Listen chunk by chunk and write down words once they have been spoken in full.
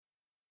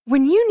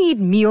When you need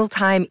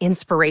mealtime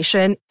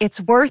inspiration,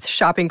 it's worth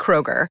shopping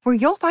Kroger, where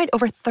you'll find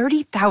over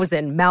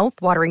 30,000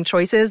 mouth-watering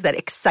choices that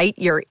excite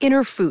your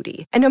inner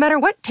foodie. And no matter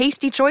what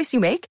tasty choice you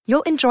make,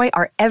 you'll enjoy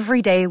our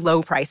everyday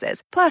low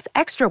prices, plus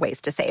extra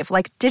ways to save,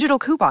 like digital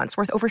coupons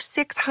worth over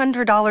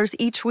 $600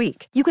 each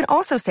week. You can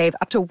also save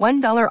up to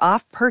 $1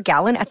 off per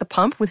gallon at the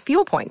pump with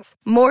fuel points.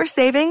 More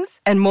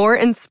savings and more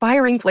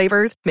inspiring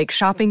flavors make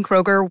shopping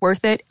Kroger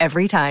worth it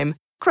every time.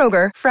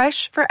 Kroger,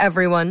 fresh for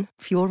everyone.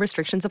 Fuel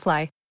restrictions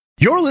apply.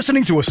 You're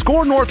listening to a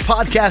Score North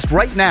podcast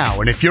right now,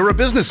 and if you're a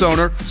business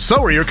owner, so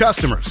are your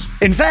customers.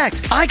 In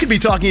fact, I could be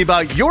talking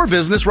about your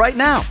business right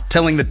now,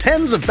 telling the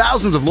tens of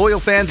thousands of loyal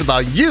fans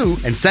about you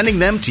and sending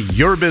them to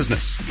your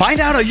business. Find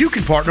out how you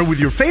can partner with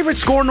your favorite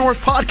Score North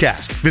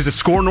podcast. Visit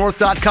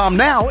scorenorth.com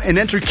now and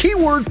enter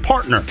keyword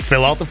partner.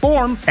 Fill out the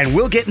form, and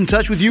we'll get in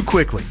touch with you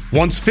quickly.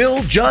 Once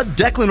Phil, Judd,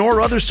 Declan, or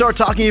others start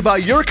talking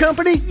about your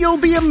company, you'll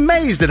be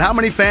amazed at how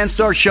many fans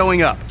start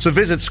showing up. So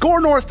visit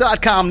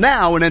scorenorth.com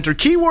now and enter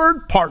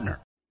keyword partner.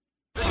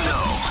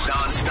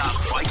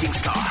 Non-stop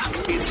Vikings talk.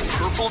 It's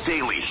Purple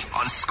Daily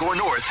on Score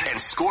North and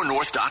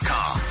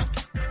ScoreNorth.com.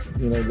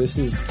 You know, this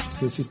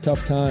is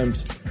tough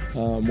times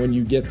when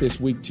you get this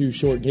week 2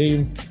 short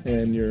game,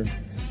 and you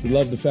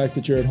love the fact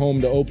that you're at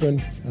home to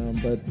open.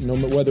 But no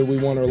matter whether we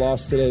won or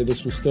lost today,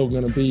 this was still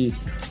going to be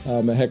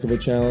a heck of a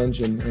challenge.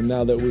 And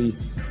now that we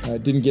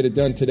didn't get it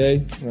done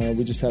today,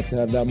 we just have to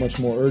have that much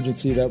more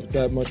urgency,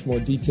 that much more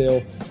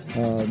detail.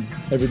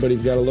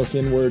 Everybody's got to look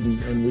inward,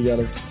 and we got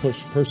to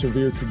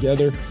persevere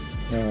together.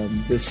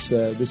 This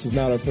is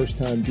not our first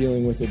time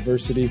dealing with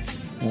adversity,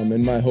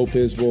 and my hope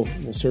is we'll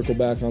circle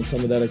back on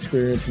some of that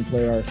experience and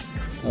play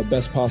our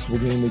best possible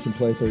game we can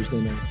play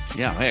Thursday night.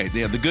 Yeah, hey,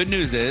 the good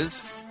news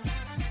is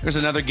there's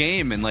another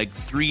game in like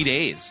 3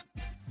 days.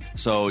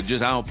 So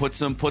just, I don't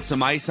know, put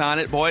some ice on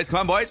it, boys.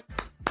 Come on, boys.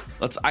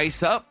 Let's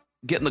ice up.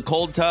 Get in the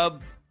cold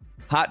tub,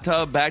 hot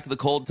tub, back to the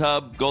cold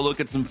tub. Go look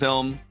at some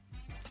film.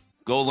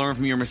 Go learn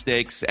from your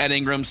mistakes. Ed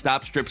Ingram,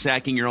 stop strip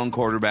sacking your own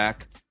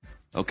quarterback.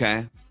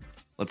 Okay?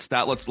 Let's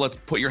stop. Let's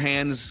put your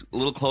hands a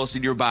little closer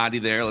to your body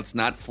there. Let's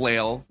not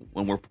flail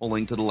when we're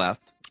pulling to the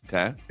left.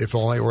 Okay? If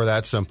only it were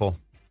that simple.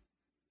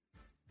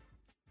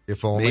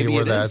 If only it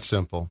were that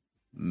simple.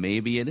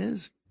 Maybe it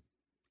is.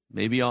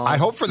 I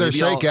hope for their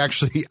sake,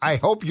 actually. I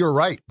hope you're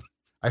right.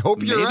 I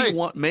hope you're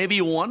right. Maybe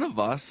one of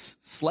us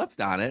slept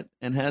on it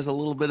and has a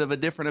little bit of a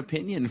different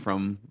opinion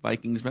from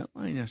Vikings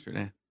Ventline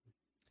yesterday.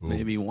 Ooh.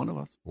 Maybe one of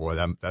us. Boy,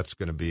 that's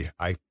going to be.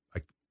 I'm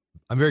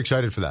very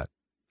excited for that.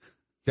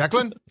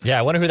 Declan? Yeah,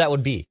 I wonder who that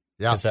would be.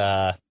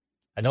 Yeah.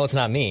 I know it's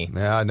not me.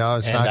 Yeah, no,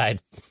 it's not.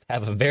 And I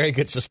have a very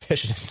good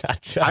suspicion it's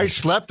not Judd. I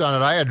slept on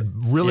it. I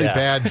had really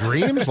bad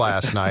dreams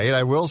last night.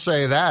 I will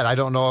say that. I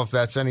don't know if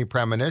that's any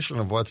premonition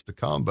of what's to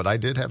come, but I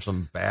did have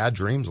some bad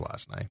dreams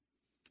last night.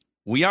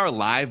 We are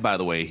live, by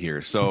the way,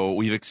 here. So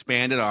we've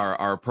expanded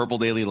our Purple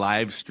Daily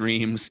live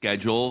stream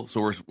schedule.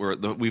 So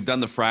we've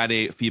done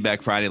the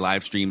Feedback Friday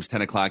live streams,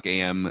 10 o'clock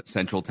a.m.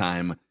 Central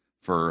Time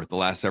for the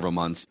last several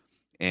months.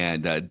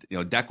 And,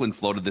 Declan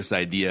floated this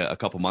idea a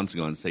couple months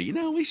ago and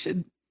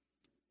said,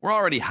 we're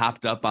already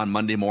hopped up on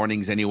Monday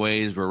mornings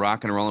anyways. We're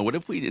rocking and rolling. What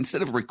if we,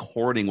 instead of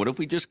recording, what if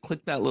we just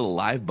clicked that little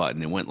live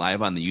button and went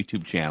live on the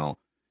YouTube channel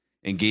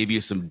and gave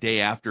you some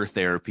day after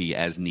therapy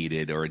as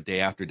needed, or a day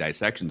after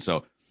dissection?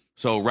 So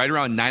right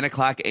around 9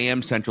 o'clock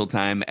a.m. Central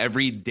Time,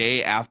 every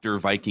day after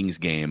Vikings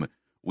game,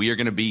 we are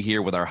going to be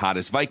here with our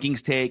hottest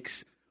Vikings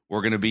takes.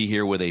 We're going to be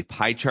here with a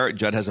pie chart.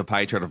 Judd has a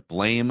pie chart of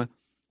blame.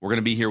 We're going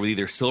to be here with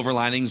either silver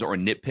linings or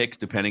nitpicks,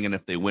 depending on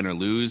if they win or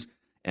lose.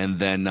 And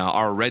then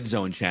our Red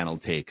Zone channel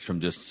takes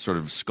from just sort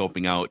of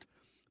scoping out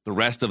the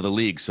rest of the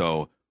league.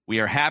 So we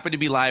are happy to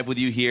be live with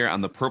you here on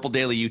the Purple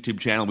Daily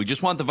YouTube channel. We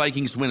just want the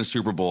Vikings to win a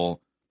Super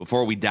Bowl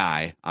before we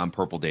die on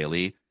Purple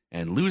Daily.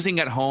 And losing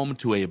at home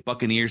to a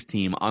Buccaneers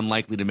team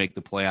unlikely to make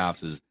the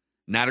playoffs is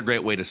not a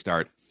great way to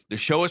start. The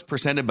show is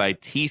presented by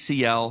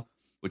TCL,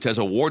 which has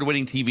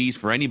award-winning TVs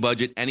for any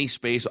budget, any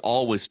space,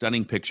 all with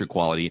stunning picture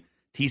quality.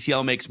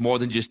 TCL makes more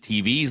than just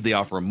TVs. They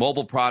offer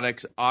mobile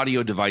products,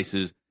 audio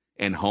devices,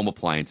 and home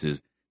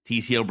appliances.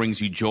 TCL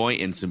brings you joy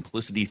and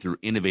simplicity through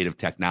innovative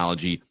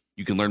technology.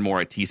 You can learn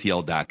more at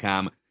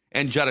TCL.com.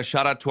 And Judd, a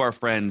shout-out to our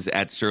friends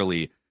at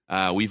Surly.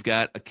 We've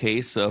got a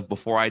case of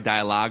Before I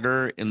Die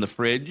Lager in the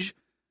fridge,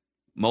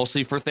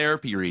 mostly for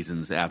therapy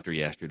reasons after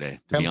yesterday,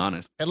 to be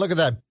honest. And look at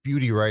that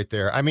beauty right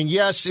there. I mean,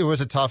 yes, it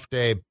was a tough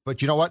day,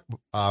 but you know what?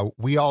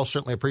 We all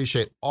certainly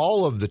appreciate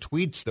all of the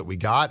tweets that we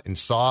got and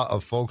saw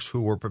of folks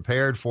who were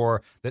prepared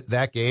for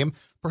that game.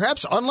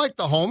 Perhaps unlike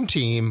the home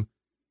team,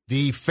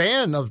 the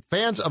fans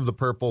of the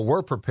Purple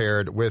were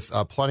prepared with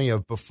plenty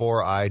of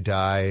Before I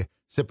Die,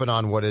 sipping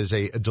on what is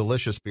a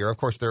delicious beer. Of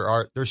course,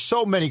 there's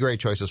so many great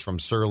choices from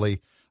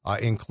Surly,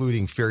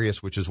 including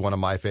Furious, which is one of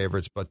my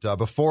favorites. But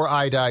Before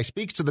I Die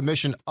speaks to the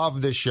mission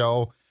of this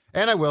show.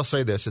 And I will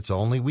say this, it's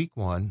only week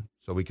 1,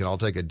 so we can all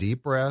take a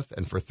deep breath.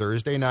 And for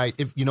Thursday night,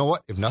 if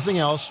nothing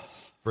else,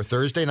 for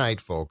Thursday night,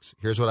 folks,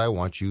 here's what I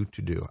want you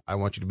to do. I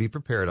want you to be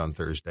prepared on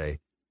Thursday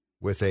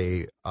with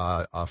a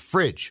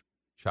fridge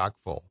chock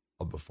full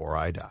of Before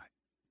I Die.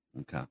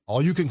 Okay.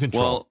 All you can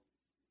control. Well,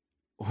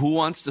 who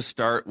wants to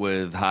start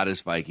with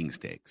hottest Vikings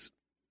takes?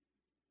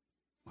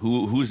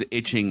 Who's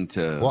itching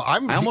to? Well, I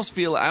almost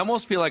feel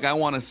like I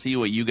want to see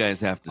what you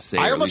guys have to say.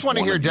 I almost want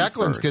to hear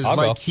Declan's because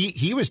go.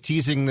 he was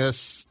teasing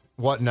this.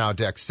 What now,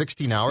 Dex?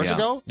 16 hours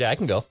ago. Yeah, I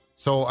can go.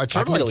 So I'd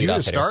sort of like you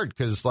to start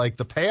because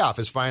the payoff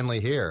is finally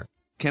here.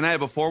 Can I,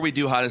 before we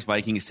do hottest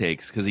Vikings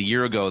takes, because a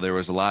year ago there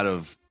was a lot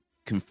of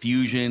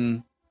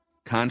confusion,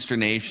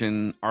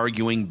 consternation,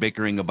 arguing,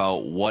 bickering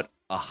about what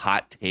a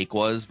hot take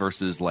was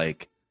versus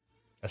like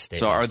A statement.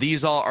 So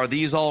are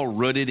these all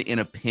rooted in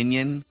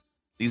opinion?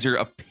 These are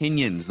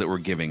opinions that we're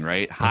giving,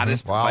 right?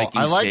 Hottest Vikings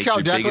I like takes, how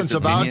your Declan's biggest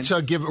opinion.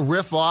 To give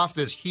riff off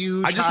this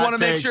huge. I just want to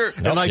make sure.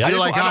 And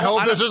I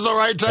hope this is the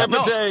right type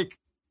of take.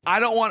 I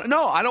don't want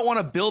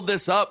to build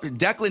this up.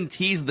 Declan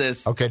teased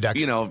this. Okay,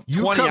 Dex.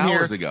 20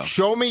 hours ago.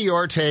 Show me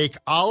your take.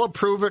 I'll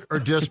approve it or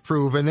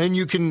disapprove, and then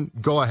you can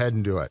go ahead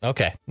and do it.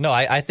 Okay. No,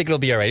 I think it'll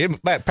be all right.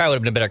 It probably would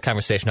have been a better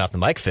conversation off the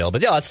mic, Phil.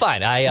 But yeah, it's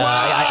fine.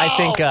 I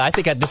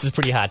think this is a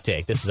pretty hot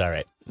take. This is all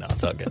right. No,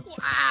 it's all good.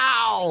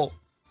 Wow.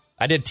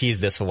 I did tease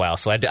this for a while,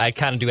 so I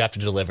kind of do have to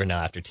deliver now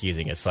after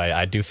teasing it. So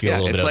I do feel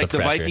a little bit of the pressure. It's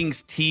like the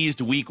Vikings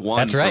teased week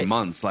one for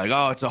months. Like,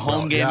 it's a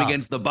home game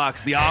against the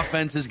Bucs. The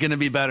offense is going to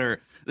be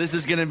better. This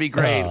is going to be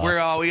great. We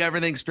got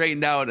everything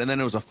straightened out, and then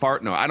it was a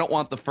fart noise. I don't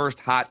want the first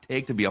hot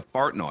take to be a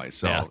fart noise.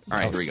 So, all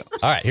right, here we go.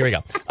 All right, here we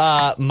go.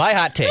 My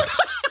hot take.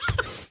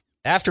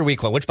 After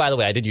week one, which, by the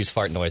way, I did use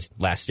fart noise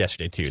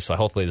yesterday, too, so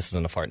hopefully this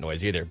isn't a fart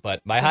noise either. But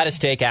my hottest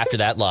take after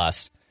that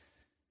loss,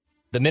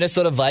 the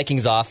Minnesota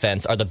Vikings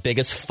offense are the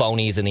biggest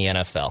phonies in the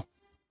NFL.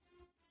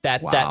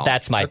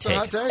 That's my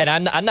take. And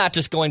I'm not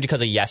just going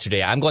because of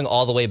yesterday. I'm going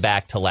all the way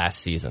back to last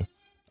season.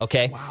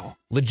 Okay? Wow.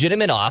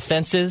 Legitimate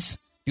offenses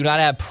do not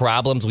have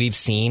problems we've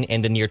seen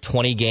in the near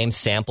 20-game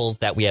samples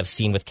that we have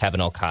seen with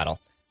Kevin O'Connell.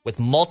 With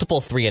multiple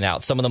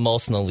 3-and-outs, some of the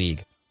most in the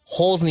league.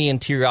 Holes in the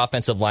interior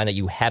offensive line that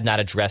you have not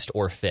addressed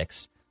or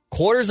fixed.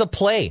 Quarters of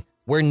play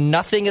where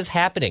nothing is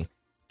happening.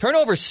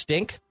 Turnovers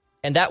stink,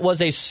 and that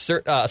was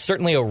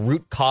certainly a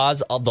root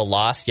cause of the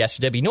loss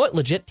yesterday. But you know what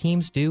legit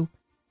teams do?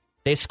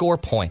 They score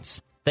points.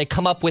 They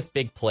come up with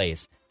big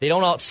plays. They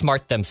don't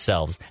outsmart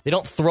themselves. They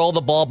don't throw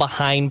the ball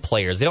behind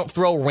players. They don't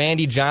throw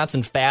Randy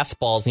Johnson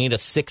fastballs and need a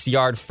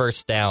 6-yard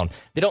first down.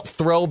 They don't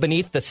throw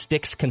beneath the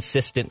sticks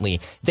consistently.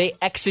 They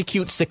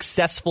execute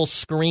successful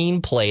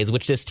screen plays,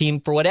 which this team,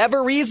 for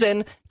whatever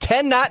reason,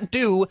 cannot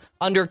do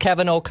under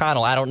Kevin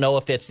O'Connell. I don't know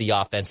if it's the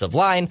offensive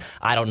line.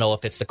 I don't know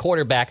if it's the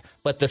quarterback.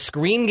 But the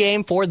screen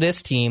game for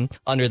this team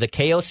under the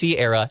KOC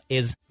era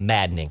is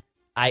maddening.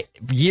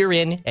 Year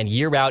in and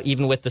year out,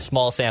 even with the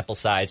small sample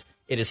size,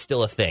 it is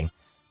still a thing.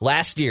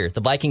 Last year,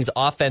 the Vikings'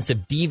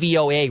 offensive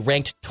DVOA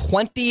ranked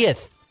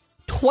 20th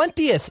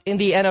in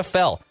the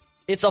NFL.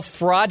 It's a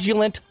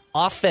fraudulent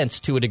offense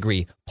to a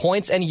degree.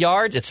 Points and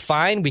yards, it's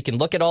fine. We can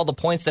look at all the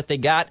points that they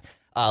got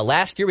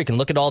last year. We can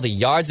look at all the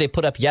yards they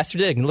put up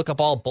yesterday. We can look up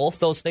both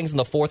those things in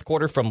the fourth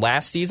quarter from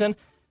last season.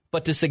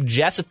 But to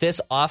suggest that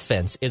this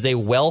offense is a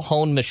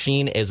well-honed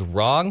machine is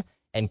wrong,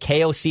 and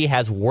KOC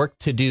has work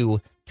to do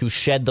to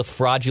shed the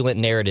fraudulent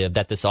narrative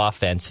that this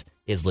offense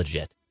is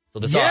legit. So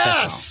this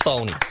offense is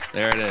phony.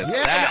 There it is.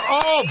 Yeah.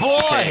 Oh,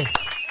 boy.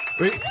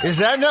 Wait, is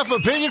that enough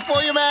opinion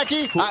for you,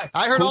 Mackie?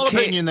 I heard all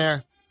opinion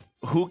there.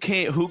 Who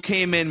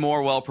came in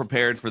more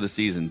well-prepared for the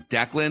season?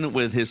 Declan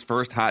with his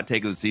first hot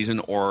take of the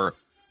season, or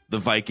the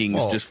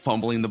Vikings just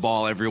fumbling the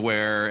ball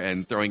everywhere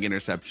and throwing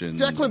interceptions?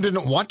 Declan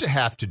didn't want to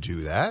have to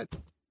do that.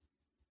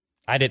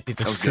 I did.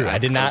 It's true. I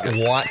did not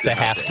want to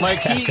have to. Like,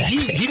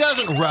 he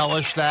doesn't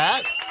relish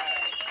that.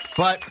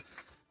 But,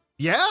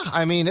 yeah,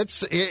 I mean,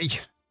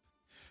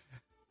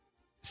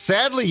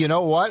 sadly, you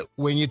know what?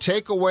 When you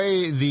take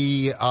away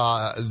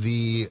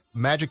the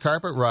magic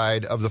carpet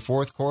ride of the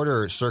fourth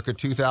quarter circa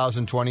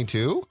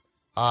 2022,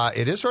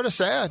 it is sort of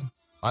sad.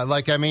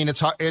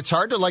 It's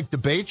hard to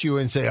debate you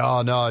and say,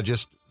 oh no,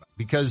 just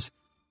because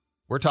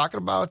we're talking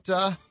about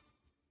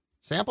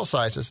sample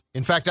sizes.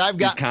 In fact, I've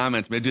got these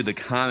comments. Dude, the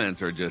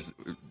comments are just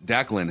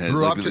Declan has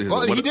grew up.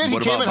 He did. He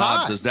came in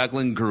hot. Says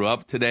Declan grew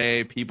up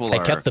today. I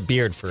kept the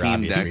beard for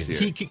obvious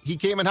reasons. He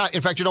came in hot.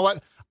 In fact, you know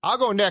what? I'll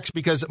go next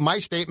because my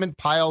statement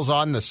piles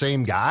on the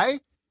same guy,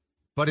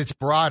 but it's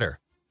broader.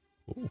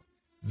 Ooh.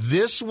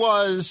 This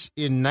was,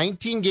 in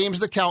 19 games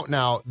to count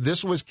now,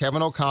 this was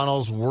Kevin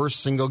O'Connell's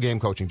worst single-game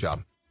coaching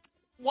job.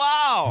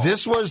 Wow.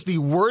 This was the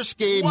worst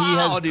game he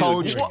has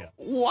coached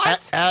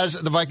as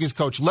the Vikings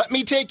coach. Let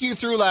me take you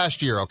through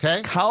last year,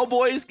 okay?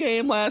 Cowboys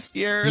game last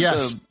year?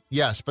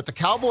 Yes, but the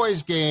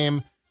Cowboys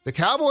game,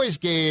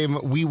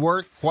 we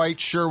weren't quite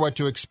sure what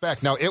to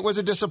expect. Now, it was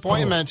a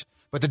disappointment,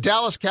 but the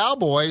Dallas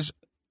Cowboys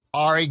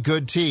are a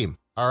good team,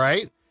 all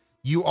right?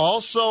 You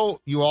also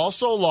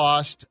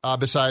lost,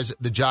 besides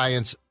the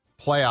Giants'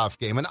 playoff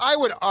game. And I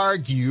would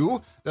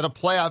argue that a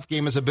playoff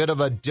game is a bit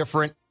of a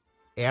different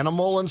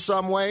animal in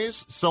some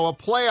ways. So a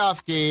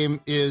playoff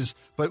game is,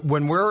 but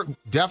when we're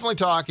definitely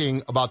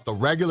talking about the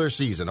regular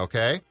season,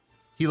 okay?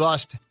 He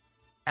lost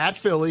at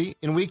Philly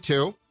in week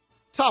 2.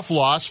 Tough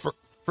loss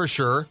for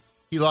sure.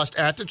 He lost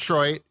at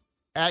Detroit,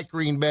 at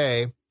Green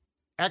Bay,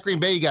 At Green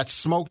Bay, he got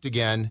smoked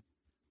again.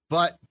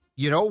 But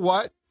you know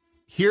what?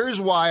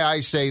 Here's why I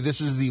say this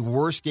is the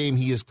worst game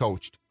he has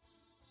coached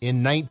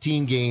in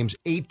 19 games,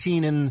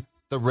 18 in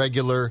the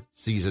regular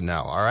season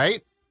now, all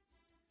right?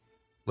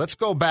 Let's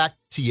go back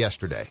to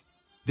yesterday.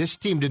 This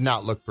team did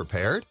not look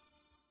prepared.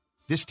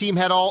 This team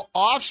had all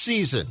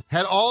offseason,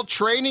 had all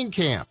training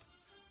camp.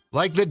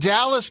 Like the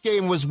Dallas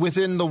game was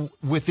within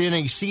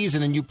a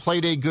season, and you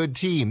played a good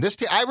team.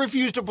 I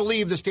refuse to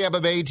believe this Tampa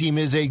Bay team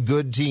is a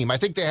good team. I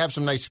think they have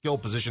some nice skill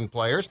position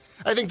players.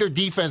 I think their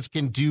defense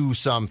can do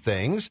some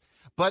things.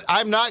 But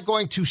I'm not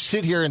going to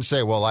sit here and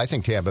say, well, I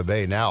think Tampa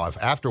Bay now,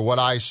 after what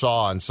I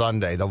saw on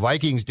Sunday, the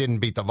Vikings didn't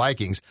beat the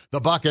Vikings. The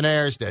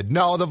Buccaneers did.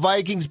 No, the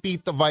Vikings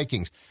beat the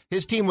Vikings.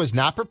 His team was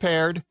not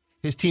prepared.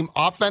 His team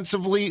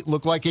offensively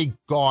looked like a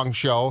gong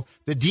show.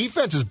 The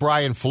defense is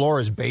Brian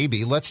Flores'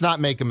 baby. Let's not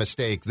make a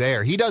mistake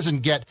there. He doesn't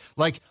get,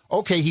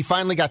 okay, he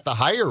finally got the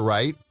hire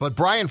right, but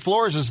Brian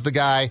Flores is the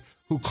guy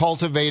who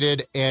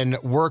cultivated and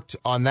worked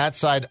on that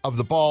side of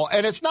the ball.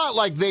 And it's not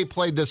like they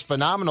played this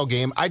phenomenal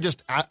game.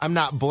 I'm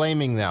not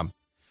blaming them.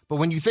 But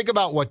when you think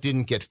about what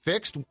didn't get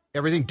fixed,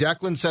 everything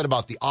Declan said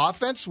about the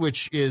offense,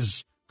 which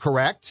is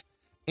correct,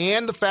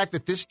 and the fact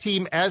that this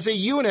team as a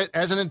unit,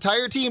 as an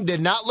entire team, did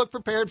not look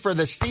prepared for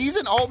the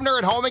season opener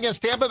at home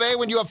against Tampa Bay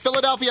when you have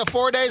Philadelphia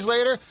 4 days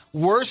later.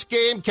 Worst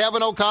game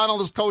Kevin O'Connell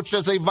has coached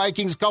as a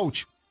Vikings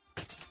coach.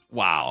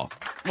 Wow.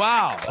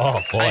 Oh,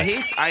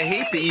 boy. I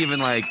hate to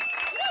even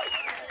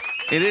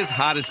it is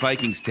hottest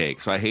Vikings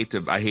take, so I hate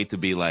to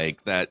be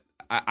like that.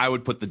 I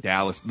would put the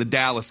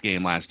Dallas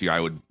game last year,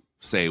 I would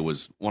say,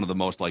 was one of the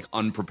most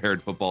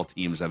unprepared football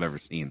teams I've ever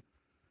seen.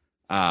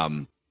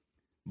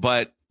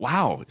 But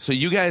wow, so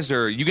you guys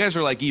are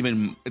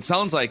even. It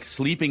sounds like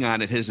sleeping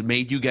on it has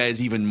made you guys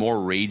even more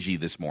ragey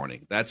this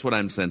morning. That's what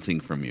I'm sensing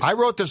from you. I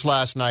wrote this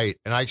last night,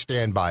 and I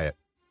stand by it.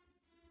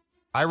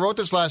 I wrote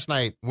this last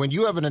night. When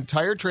you have an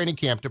entire training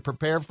camp to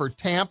prepare for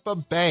Tampa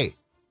Bay.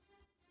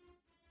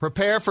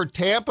 Prepare for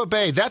Tampa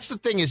Bay. That's the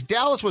thing is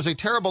Dallas was a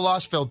terrible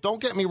loss, Phil.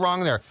 Don't get me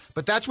wrong there.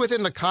 But that's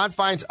within the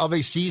confines of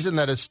a season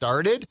that has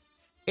started.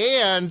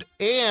 And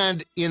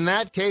in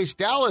that case,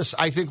 Dallas,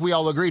 I think we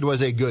all agreed,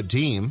 was a good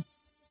team.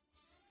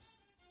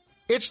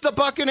 It's the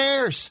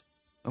Buccaneers.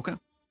 Okay.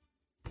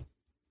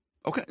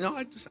 No,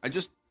 I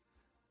just.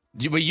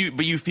 But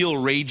you feel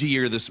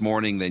ragier this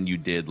morning than you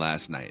did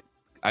last night.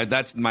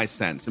 That's my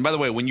sense. And by the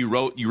way, when you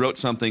wrote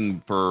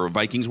something for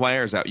Vikings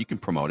Wire, is that you can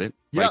promote it?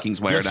 Yep.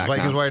 VikingsWire.com. Yes,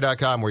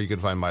 VikingsWire.com, where you can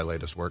find my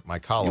latest work, my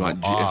column.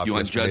 If you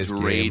want Judge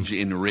Rage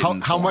in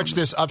written how form. much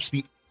this ups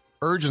the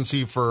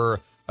urgency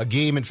for a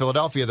game in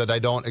Philadelphia that I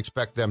don't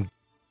expect them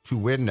to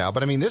win now.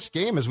 But I mean, this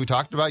game, as we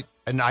talked about,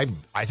 and I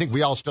think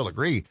we all still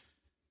agree,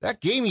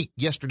 that game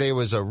yesterday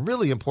was a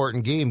really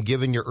important game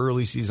given your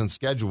early season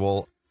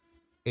schedule,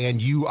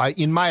 and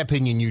in my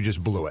opinion, you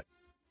just blew it.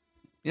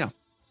 Yeah.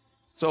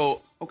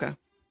 So, okay.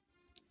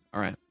 All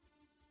right.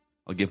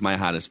 I'll give my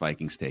hottest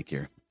Vikings take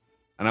here.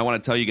 And I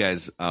want to tell you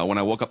guys, when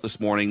I woke up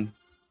this morning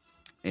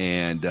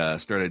and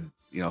started,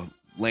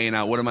 laying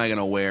out what am I going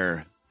to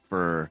wear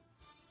for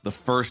the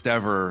first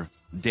ever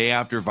day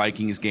after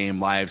Vikings game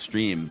live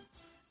stream,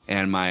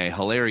 and my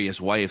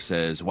hilarious wife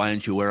says, "Why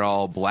didn't you wear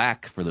all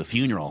black for the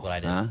funeral?" That's what I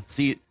did. Huh?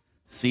 See,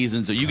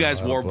 seasons. So you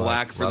guys wore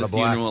black for the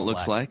funeral, it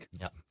looks like?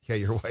 Yep. Yeah,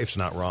 your wife's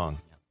not wrong.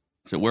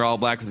 So we're all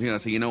black for the funeral. I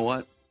say, you know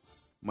what?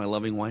 My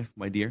loving wife,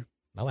 my dear,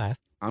 My wife.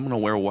 I'm going to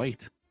wear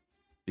white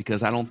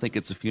because I don't think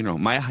it's a funeral.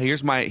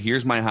 Here's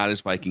my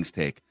hottest Vikings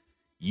take.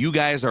 You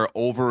guys are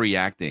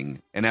overreacting,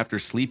 and after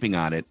sleeping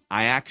on it,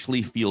 I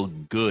actually feel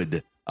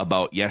good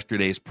about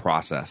yesterday's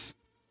process.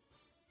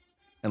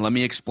 And let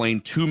me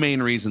explain two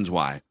main reasons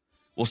why.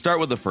 We'll start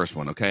with the first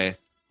one, okay?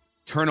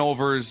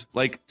 Turnovers.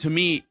 To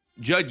me,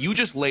 Judd, you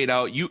just laid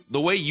out, the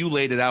way you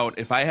laid it out,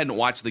 if I hadn't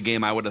watched the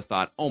game, I would have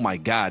thought, oh my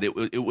God,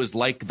 it was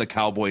like the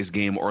Cowboys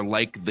game or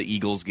like the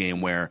Eagles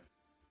game where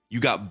you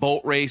got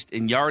boat raced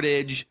in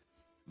yardage.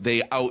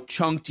 They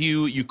out-chunked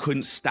you. You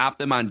couldn't stop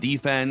them on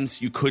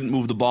defense. You couldn't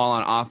move the ball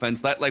on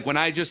offense. When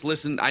I just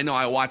listened, I know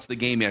I watched the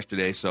game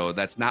yesterday, so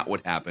that's not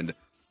what happened.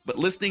 But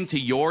listening to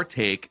your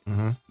take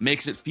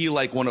makes it feel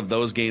like one of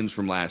those games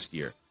from last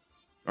year.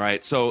 All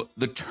right, so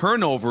the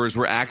turnovers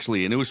were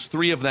actually, and it was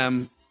 3 of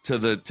them to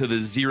the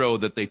 0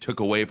 that they took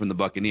away from the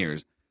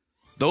Buccaneers.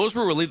 Those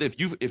were really,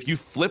 if you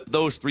flip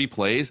those 3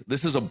 plays,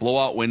 this is a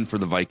blowout win for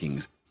the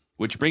Vikings,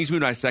 which brings me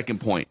to my second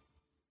point.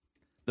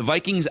 The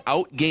Vikings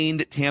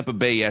outgained Tampa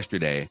Bay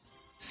yesterday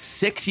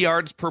 6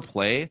 yards per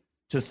play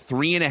to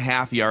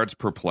 3.5 yards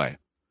per play.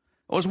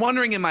 I was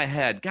wondering in my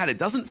head, God, it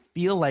doesn't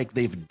feel like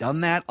they've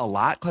done that a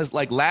lot, because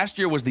last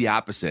year was the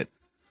opposite.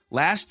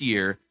 Last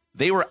year,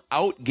 they were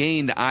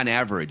outgained on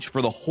average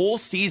for the whole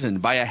season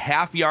by a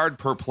half yard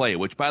per play,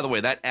 which, by the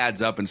way, that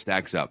adds up and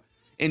stacks up.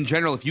 In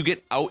general, if you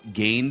get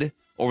outgained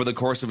over the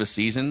course of a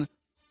season,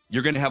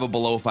 you're going to have a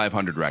below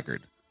 500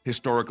 record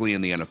historically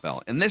in the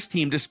NFL. And this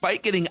team,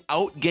 despite getting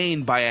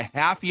outgained by a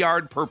half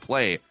yard per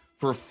play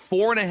for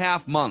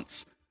 4.5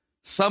 months,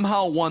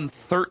 somehow won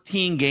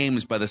 13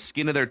 games by the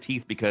skin of their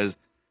teeth because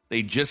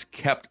they just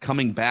kept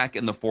coming back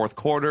in the fourth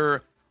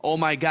quarter. Oh,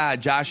 my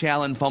God, Josh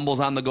Allen fumbles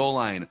on the goal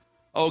line.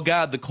 Oh,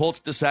 God, the Colts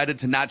decided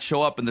to not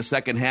show up in the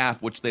second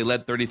half, which they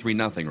led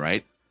 33-0,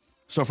 right?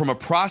 So from a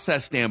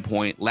process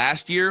standpoint,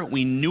 last year,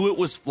 we knew it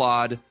was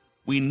flawed.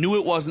 We knew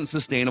it wasn't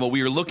sustainable.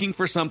 We were looking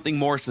for something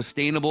more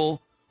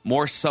sustainable,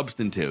 more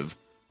substantive,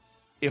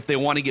 if they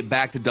want to get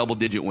back to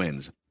double-digit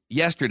wins.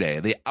 Yesterday,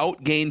 they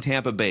outgained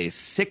Tampa Bay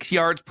 6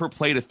 yards per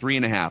play to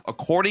 3.5.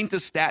 According to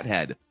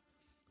StatHead,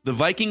 the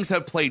Vikings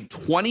have played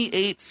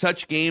 28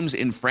 such games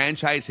in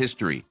franchise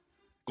history,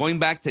 going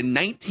back to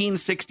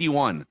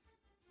 1961.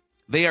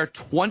 They are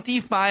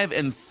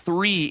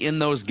 25-3 in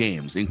those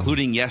games,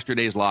 including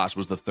yesterday's loss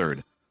was the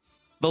third.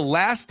 The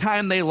last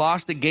time they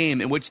lost a game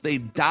in which they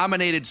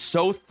dominated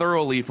so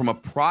thoroughly from a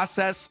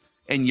process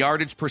and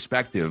yardage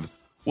perspective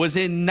was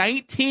in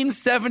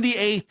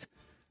 1978.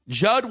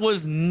 Judd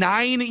was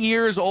 9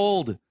 years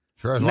old.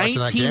 Sure, I was watching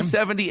that game.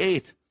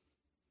 1978.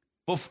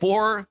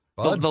 Before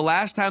the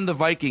last time the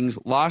Vikings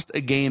lost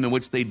a game in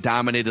which they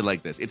dominated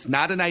like this. It's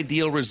not an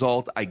ideal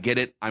result. I get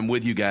it. I'm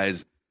with you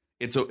guys.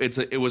 It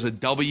was a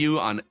W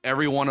on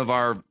every one of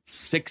our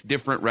 6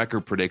 different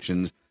record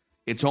predictions.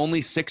 It's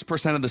only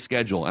 6% of the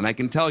schedule. And I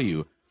can tell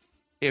you,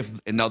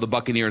 now the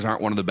Buccaneers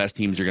aren't one of the best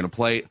teams you're going to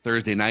play.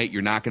 Thursday night,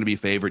 you're not going to be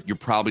favored. You're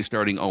probably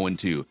starting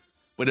 0-2.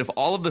 But if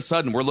all of a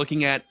sudden we're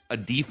looking at a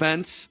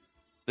defense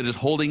that is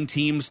holding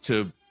teams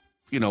to,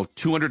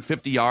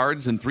 250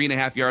 yards and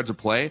 3.5 yards of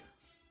play,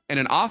 and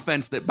an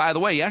offense that, by the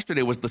way,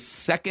 yesterday was the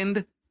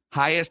second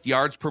highest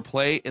yards per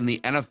play in the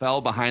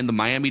NFL behind the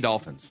Miami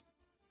Dolphins,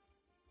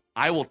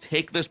 I will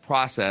take this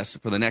process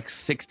for the next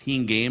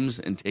 16 games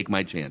and take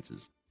my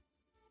chances.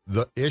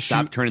 The issue.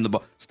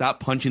 Stop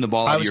punching the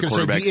ball out of your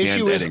quarterback's hands. The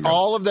issue is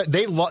all of that.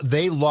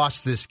 They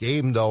lost this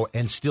game though,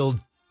 and still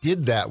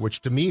did that,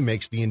 which to me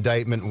makes the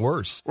indictment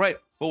worse. Right,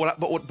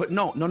 but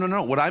no.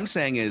 What I'm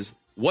saying is,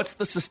 what's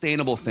the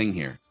sustainable thing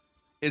here?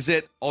 Is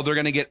it, they're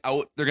going to get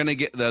out? They're going to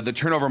get the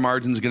turnover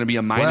margin is going to be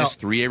a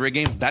 -3 every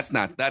game. That's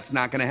not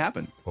going to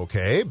happen.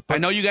 Okay, I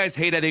know you guys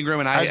hate Ed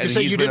Ingram, and I was going to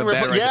say you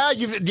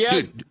didn't.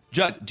 Dude,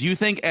 Judd, do you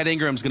think Ed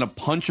Ingram's going to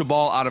punch a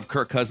ball out of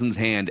Kirk Cousins'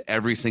 hand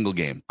every single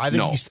game? I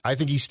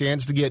think he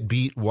stands to get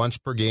beat once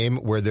per game,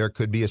 where there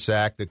could be a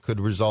sack that could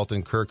result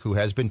in Kirk, who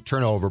has been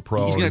turnover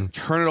prone. He's going to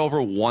turn it over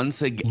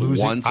once a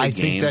game. I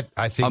think that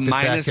can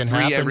 -3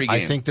 happen. every game.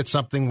 I think that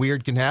something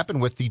weird can happen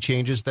with the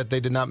changes that they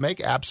did not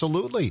make.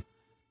 Absolutely.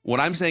 What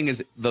I'm saying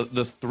is the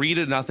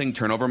 3-0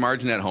 turnover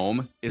margin at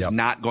home is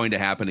not going to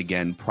happen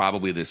again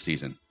probably this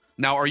season.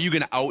 Now, are you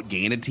going to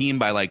outgain a team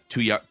by like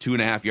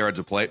 2.5 yards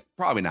of play?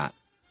 Probably not.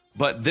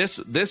 But this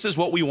is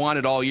what we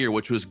wanted all year,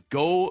 which was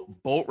go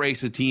boat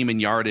race a team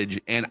in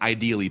yardage and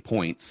ideally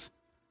points.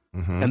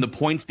 Mm-hmm. And the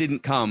points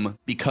didn't come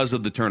because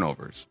of the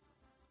turnovers.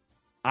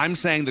 I'm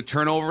saying the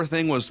turnover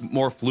thing was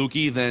more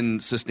fluky than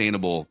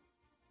sustainable.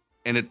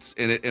 And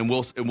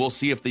we'll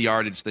see if the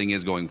yardage thing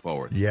is going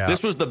forward. Yeah.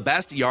 This was the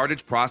best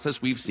yardage process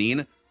we've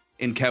seen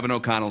in Kevin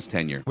O'Connell's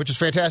tenure. Which is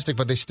fantastic,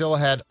 but they still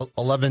had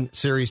 11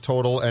 series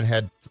total and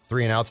had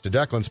 3 and outs, to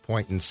Declan's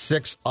point, and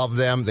 6 of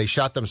them, they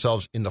shot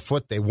themselves in the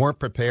foot. They weren't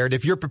prepared.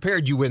 If you're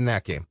prepared, you win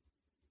that game.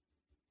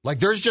 Like,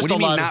 there's just what do you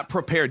a lot mean not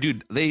prepared?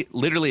 Dude, they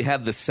literally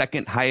had the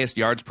second highest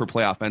yards per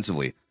play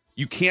offensively.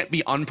 You can't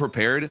be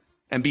unprepared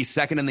and be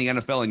second in the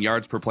NFL in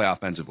yards per play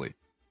offensively.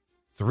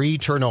 3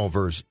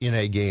 turnovers in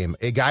a game.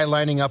 A guy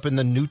lining up in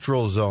the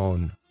neutral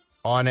zone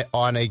on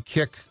a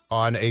kick,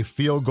 on a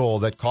field goal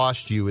that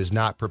cost you is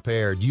not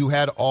prepared. You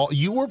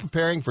were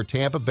preparing for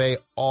Tampa Bay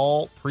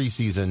all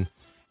preseason,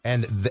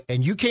 and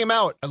you came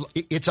out.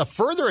 It's a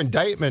further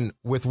indictment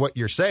with what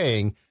you're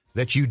saying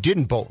that you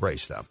didn't boat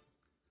race them.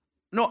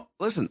 No,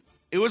 listen,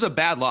 it was a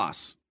bad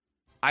loss.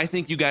 I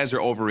think you guys are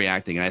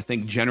overreacting, and I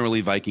think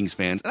generally Vikings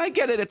fans, and I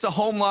get it, it's a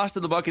home loss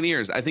to the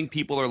Buccaneers. I think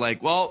people are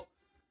like, well,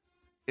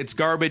 it's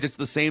garbage. It's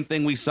the same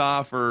thing we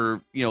saw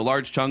for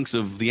large chunks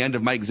of the end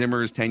of Mike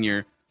Zimmer's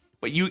tenure.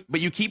 But you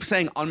keep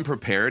saying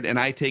unprepared, and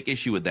I take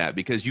issue with that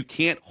because you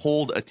can't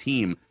hold a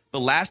team. The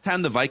last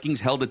time the Vikings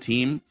held a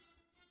team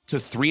to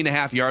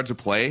 3.5 yards of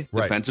play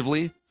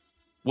defensively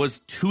was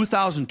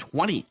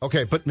 2020.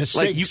 Okay, but mistakes.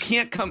 Like, you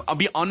can't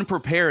be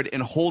unprepared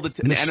and hold an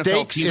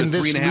NFL team to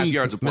 3.5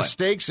 yards of play.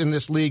 Mistakes in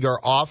this league are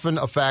often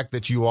a fact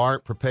that you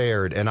aren't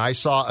prepared, and I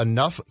saw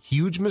enough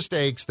huge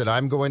mistakes that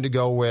I'm going to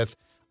go with.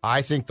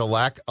 I think the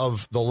lack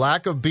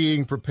of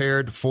being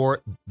prepared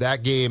for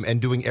that game and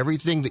doing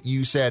everything that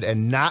you said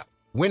and not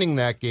winning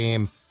that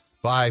game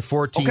by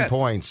 14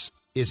 points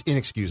is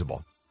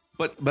inexcusable.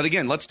 But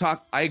again, let's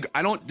talk. I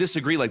don't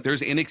disagree. Like,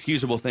 there's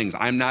inexcusable things.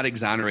 I'm not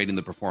exonerating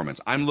the performance.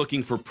 I'm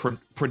looking for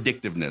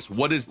predictiveness.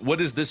 What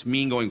does this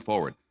mean going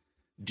forward?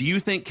 Do you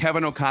think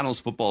Kevin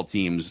O'Connell's football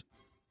teams,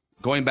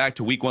 going back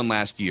to week 1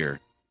 last year,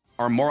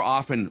 are more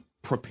often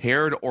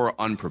prepared or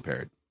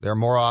unprepared? They're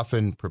more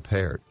often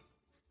prepared.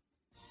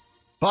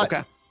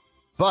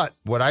 But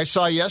what I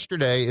saw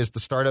yesterday is the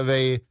start of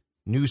a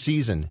new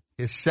season,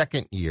 his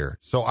second year.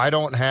 So I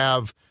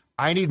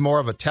need more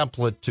of a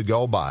template to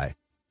go by.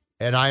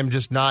 And I'm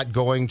just not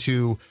going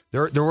to.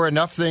 There were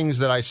enough things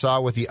that I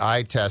saw with the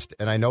eye test,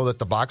 and I know that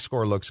the box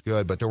score looks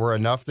good, but there were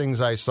enough things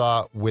I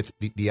saw with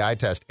the eye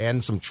test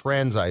and some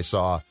trends I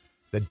saw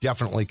that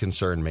definitely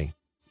concerned me.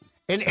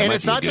 And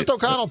it's not just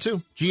O'Connell,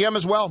 too. GM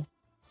as well.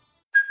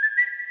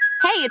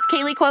 Hey, it's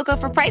Kaylee Cuoco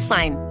for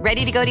Priceline.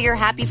 Ready to go to your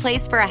happy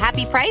place for a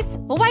happy price?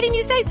 Well, why didn't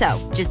you say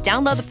so? Just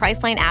download the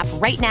Priceline app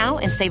right now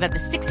and save up to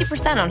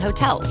 60% on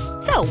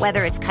hotels. So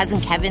whether it's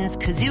Cousin Kevin's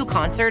Kazoo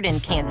Concert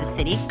in Kansas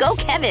City, go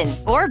Kevin,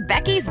 or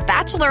Becky's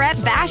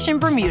Bachelorette Bash in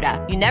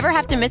Bermuda, you never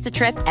have to miss a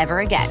trip ever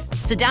again.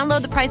 So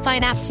download the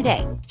Priceline app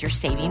today. Your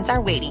savings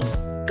are waiting.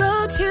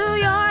 Go to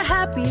your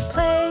happy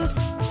place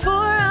for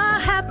a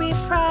happy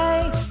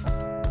price.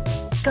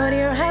 Go to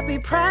your happy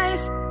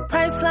price,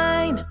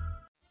 Priceline.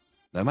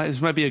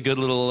 This might be a good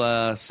little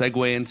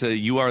segue into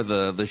you are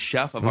the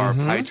chef of our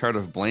pie chart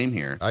of blame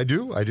here. I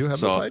do have the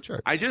pie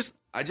chart.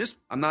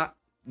 I'm not.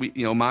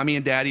 Mommy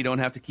and Daddy don't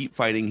have to keep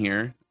fighting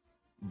here,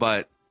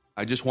 but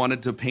I just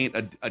wanted to paint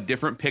a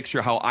different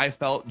picture. How I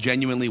felt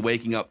genuinely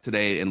waking up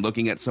today and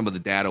looking at some of the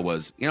data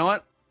was, you know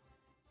what?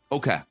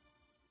 Okay,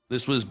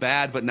 this was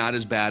bad, but not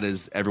as bad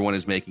as everyone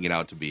is making it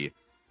out to be.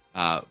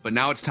 But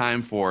now it's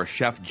time for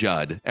Chef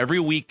Judd.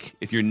 Every week,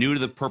 if you're new to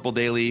the Purple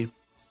Daily.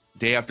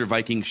 Day after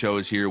Viking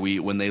shows here,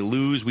 when they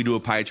lose, we do a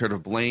pie chart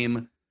of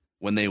blame.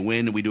 When they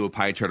win, we do a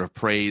pie chart of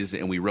praise,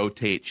 and we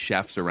rotate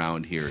chefs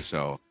around here.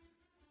 So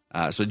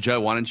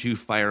Judd, why don't you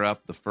fire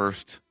up the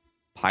first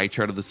pie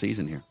chart of the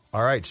season here?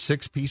 All right,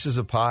 6 pieces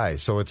of pie,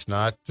 so it's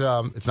not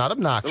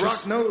obnoxious. The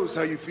Rock knows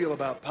how you feel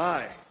about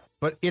pie,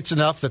 but it's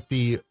enough that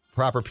the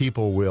proper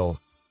people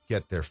will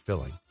get their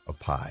filling of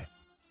pie.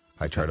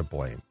 Pie chart of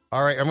blame.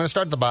 All right, I'm going to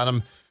start at the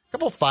bottom.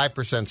 Couple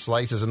 5%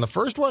 slices, and the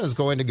first one is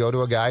going to go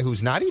to a guy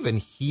who's not even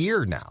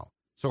here now.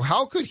 So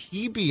how could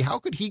he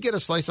get a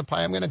slice of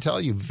pie? I'm going to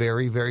tell you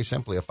very, very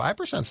simply. A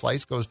 5%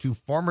 slice goes to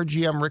former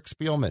GM Rick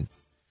Spielman.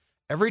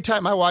 Every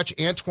time I watch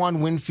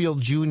Antoine Winfield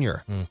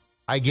Jr.,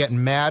 I get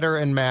madder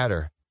and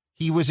madder.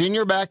 He was in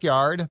your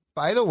backyard.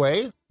 By the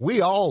way,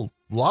 we all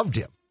loved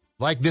him.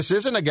 Like, this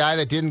isn't a guy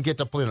that didn't get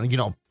to play,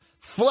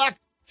 Fleck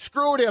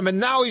screwed him,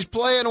 and now he's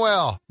playing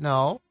well.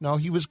 No,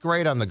 he was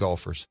great on the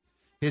Gophers.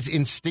 His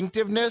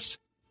instinctiveness,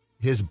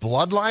 his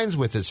bloodlines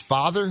with his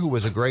father, who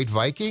was a great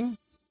Viking.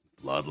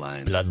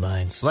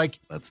 Bloodlines. Like,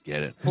 let's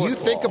get it. You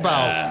think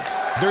about,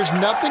 there's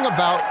nothing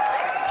about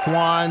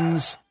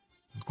Twan's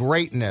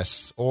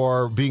greatness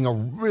or being a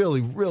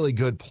really, really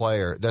good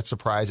player that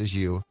surprises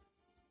you,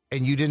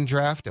 and you didn't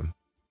draft him.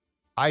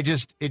 He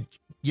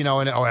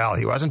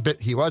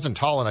wasn't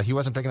tall enough. He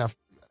wasn't big enough.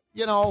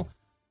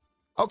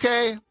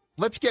 Okay,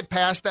 let's get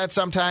past that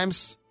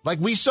sometimes. Like,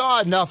 we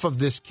saw enough of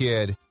this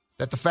kid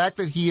that the fact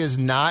that he is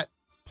not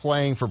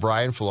playing for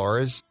Brian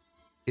Flores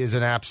is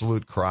an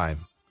absolute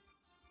crime.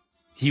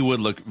 He would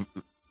look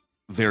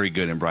very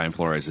good in Brian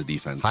Flores'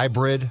 defense.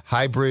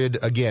 Hybrid,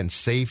 again,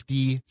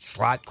 safety,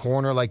 slot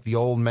corner like the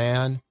old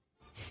man.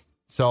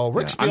 So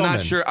Rick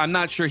Spielman. I'm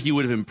not sure he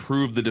would have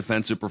improved the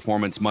defensive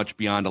performance much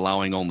beyond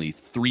allowing only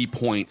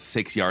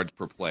 3.6 yards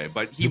per play,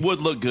 but he would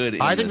look good.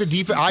 I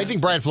think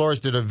Brian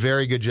Flores did a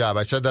very good job.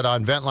 I said that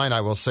on Ventline.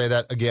 I will say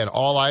that again.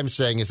 All I'm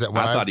saying is that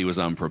I thought he was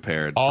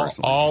unprepared.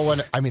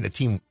 The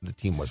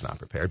team was not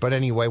prepared. But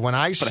anyway,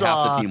 half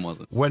the team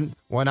wasn't.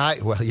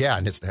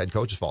 And it's the head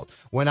coach's fault.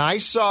 When I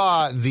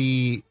saw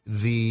the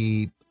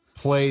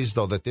plays,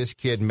 though, that this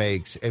kid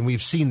makes, and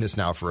we've seen this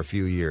now for a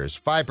few years.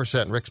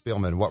 5%, Rick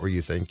Spielman, what were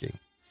you thinking?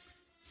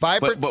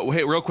 But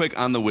hey, real quick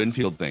on the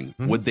Winfield thing,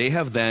 would they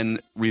have then,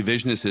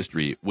 revisionist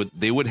history,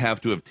 they would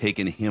have to have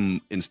taken him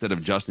instead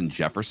of Justin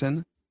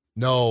Jefferson?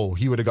 No,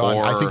 he would have gone.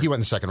 I think he went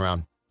in the second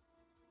round.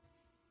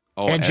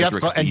 Oh, and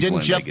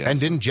didn't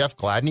Jeff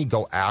Gladney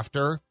go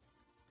after?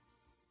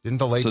 Didn't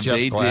the late Jeff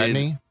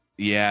Gladney?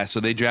 Yeah, so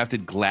they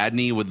drafted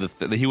Gladney with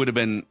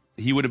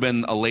he would have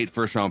been a late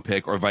first round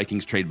pick, or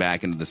Vikings trade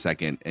back into the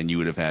second, and you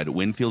would have had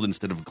Winfield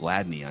instead of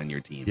Gladney on your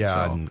team.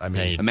 Yeah, so,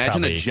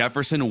 imagine a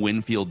Jefferson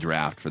Winfield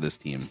draft for this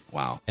team.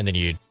 Wow. And then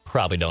you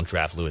probably don't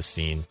draft Lewis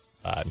Steen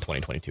in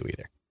 2022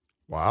 either.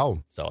 Wow.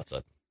 So it's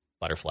a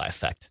butterfly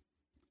effect.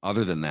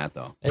 Other than that,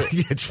 though,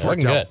 it's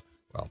working good.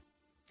 Well,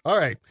 all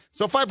right.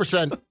 So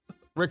 5%,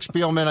 Rick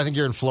Spielman. I think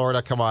you're in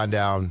Florida. Come on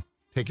down.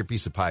 Take your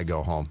piece of pie.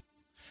 Go home.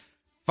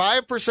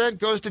 5%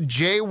 goes to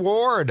Jay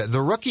Ward,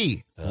 the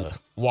rookie.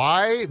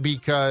 Why?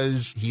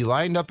 Because he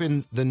lined up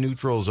in the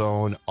neutral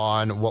zone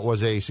on what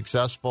was a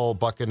successful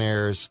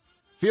Buccaneers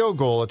field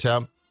goal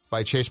attempt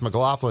by Chase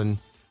McLaughlin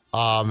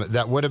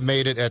that would have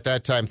made it at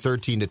that time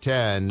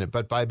 13-10.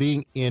 But by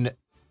being in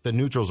the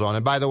neutral zone,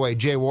 and by the way,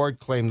 Jay Ward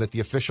claimed that the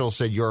official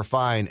said you're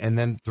fine and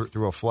then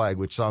threw a flag,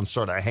 which sounds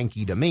sort of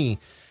hanky to me.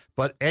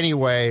 But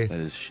anyway, that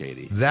is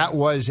shady. That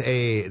was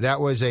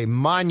a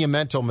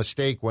monumental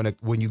mistake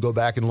when you go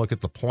back and look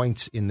at the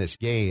points in this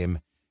game.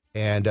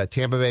 And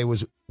Tampa Bay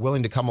was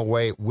willing to come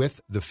away with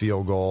the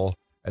field goal,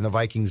 and the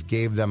Vikings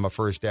gave them a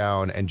first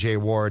down. And Jay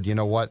Ward, you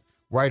know what?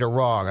 Right or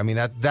wrong, I mean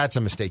that's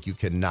a mistake you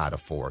cannot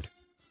afford.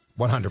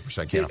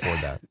 100% can't afford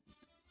that.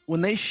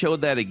 When they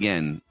showed that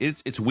again,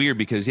 it's weird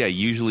because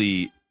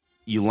usually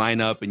you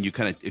line up and you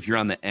kind of, if you're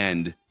on the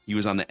end, he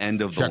was on the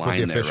end of the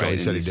line there, right?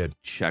 He said he did.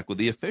 Check with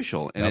the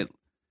official. And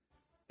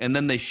and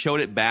then they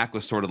showed it back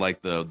with sort of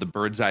like the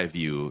bird's eye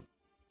view.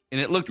 And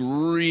it looked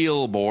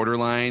real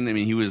borderline. I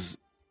mean,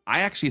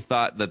 I actually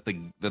thought that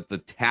the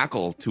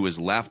tackle to his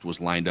left was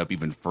lined up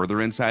even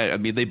further inside. I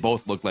mean, they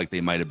both looked like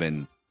they might have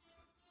been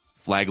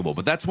flaggable.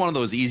 But that's one of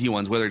those easy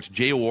ones, whether it's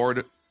Jay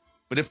Ward.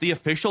 But if the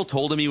official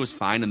told him he was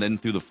fine and then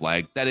threw the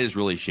flag, that is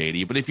really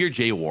shady. But if you're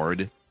Jay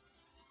Ward,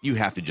 you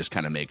have to just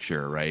kind of make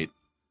sure, right?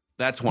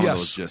 That's one of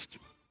those just...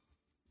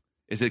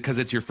 Is it because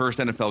it's your first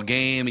NFL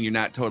game and you're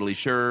not totally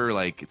sure?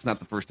 Like, it's not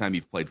the first time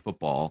you've played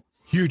football.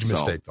 Huge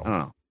mistake, though. I don't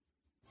know.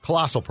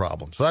 Colossal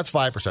problem. So that's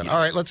 5%. Yeah. All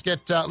right, let's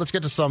get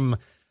to some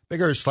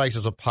bigger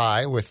slices of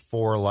pie with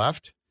 4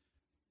 left.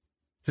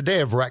 It's a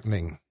day of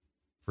reckoning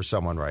for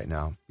someone right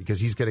now because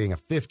he's getting a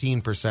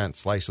 15%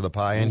 slice of the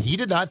pie, and he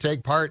did not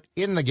take part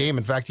in the game.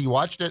 In fact, he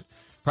watched it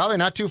probably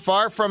not too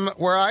far from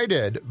where I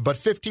did, but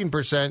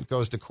 15%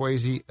 goes to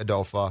Kwesi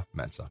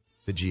Adolpha-Mensah,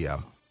 the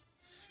GM.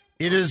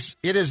 It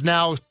is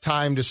now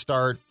time to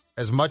start,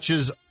 as much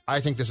as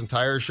I think this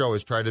entire show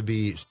has tried to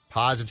be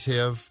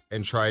positive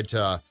and tried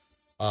to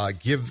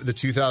give the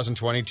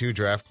 2022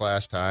 draft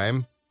class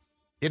time.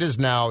 It is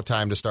now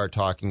time to start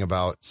talking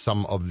about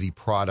some of the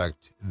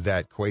product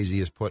that Kwesi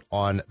has put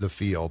on the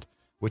field,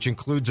 which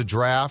includes a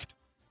draft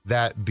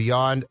that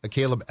beyond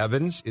Caleb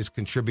Evans is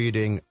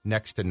contributing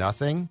next to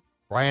nothing.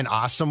 Brian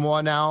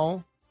Asamoah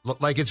now,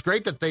 like it's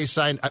great that they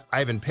signed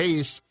Ivan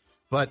Pace,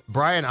 but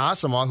Brian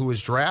Asamoah, who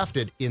was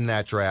drafted in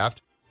that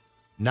draft,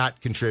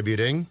 not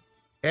contributing.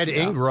 Ed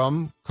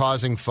Ingram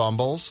causing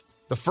fumbles.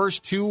 The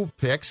first 2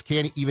 picks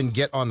can't even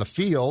get on the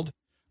field.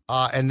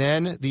 And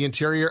then the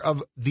interior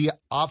of the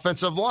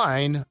offensive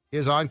line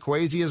is on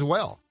Kwesi as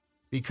well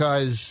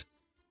because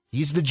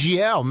he's the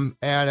GM.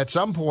 And at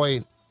some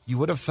point, you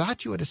would have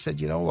thought you would have said,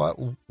 you know what,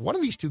 one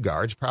of these 2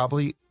 guards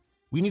probably,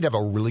 we need to have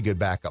a really good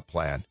backup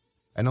plan.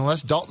 And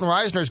unless Dalton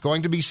Reisner is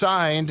going to be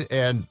signed,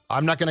 and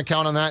I'm not going to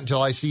count on that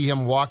until I see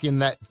him walk in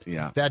that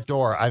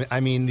door. I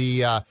mean,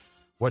 the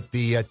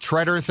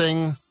Treader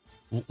thing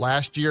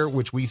last year,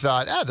 which we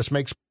thought, this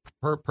makes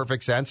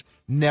perfect sense,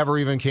 never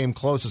even came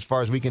close as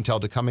far as we can tell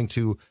to coming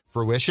to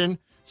fruition.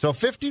 So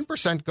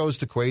 15% goes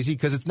to Kwesi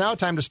because it's now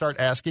time to start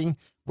asking,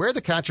 where are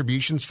the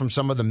contributions from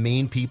some of the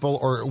main people,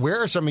 or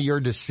where are some of your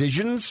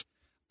decisions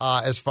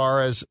as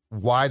far as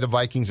why the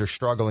Vikings are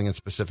struggling in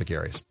specific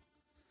areas?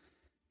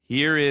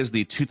 Here is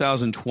the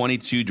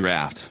 2022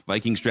 draft.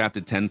 Vikings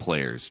drafted 10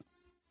 players.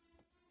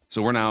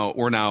 So we're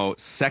now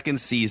second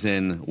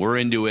season. We're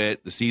into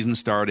it. The season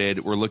started.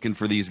 We're looking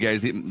for these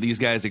guys. These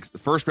guys,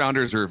 first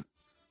rounders are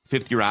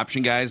 5th-year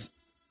option guys.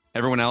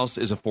 Everyone else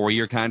is a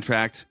 4-year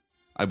contract,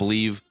 I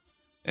believe.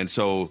 And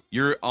so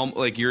you're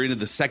into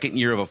the second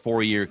year of a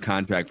 4-year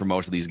contract for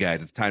most of these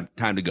guys. It's time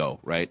to go,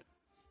 right?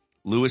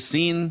 Lewis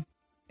Seen,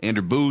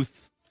 Andrew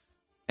Booth,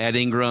 Ed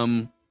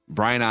Ingram,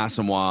 Brian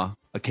Asamoah,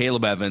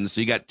 Caleb Evans. So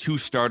you got 2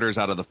 starters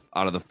out of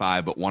the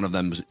 5, but one of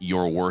them's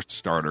your worst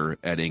starter,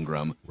 Ed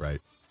Ingram.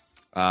 Right.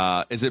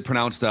 Is it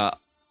pronounced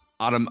Atamiwo,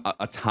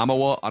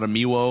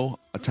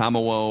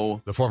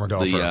 the former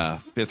golfer,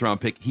 the 5th-round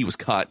pick? He was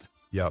cut.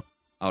 Yep.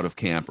 Out of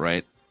camp,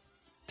 right?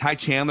 Ty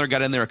Chandler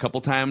got in there a couple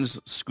times,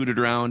 scooted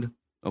around.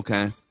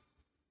 Okay.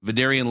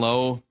 Vidarian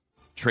Lowe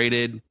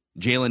traded.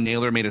 Jalen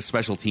Naylor made a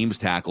special teams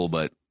tackle,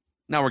 but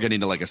now we're getting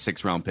to like a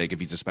 6th-round pick. If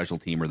he's a special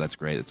teamer, that's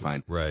great. That's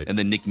fine. Right. And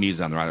then Nick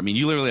Mees on the right. I mean,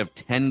 you literally have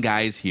 10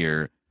 guys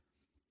here,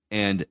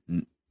 and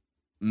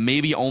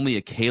maybe only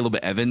a Caleb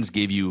Evans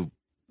gave you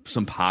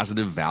some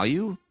positive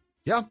value.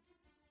 Yeah.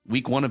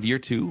 Week 1 of year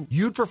 2.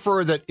 You'd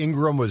prefer that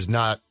Ingram was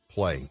not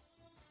playing,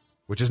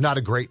 which is not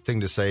a great thing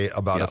to say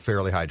about a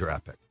fairly high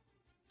draft pick.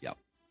 Yep.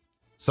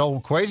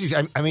 So Kwesi's,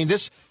 I mean,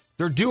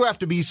 there do have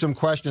to be some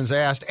questions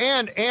asked,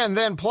 and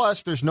then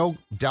plus, there's no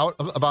doubt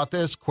about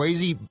this.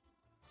 Kwesi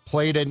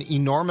played an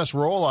enormous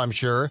role, I'm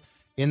sure,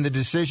 in the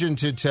decision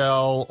to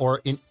tell,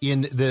 or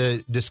in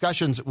the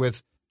discussions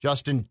with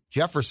Justin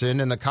Jefferson,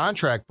 and the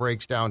contract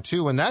breaks down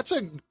too. And that's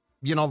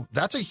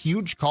a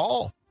huge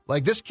call.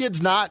 Like, this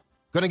kid's not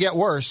going to get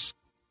worse.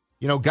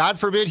 God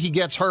forbid he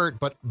gets hurt,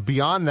 but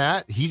beyond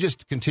that, he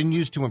just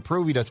continues to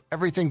improve. He does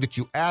everything that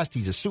you asked.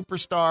 He's a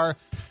superstar.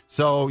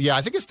 So, yeah,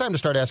 I think it's time to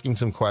start asking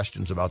some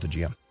questions about the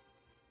GM.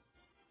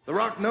 The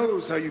Rock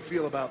knows how you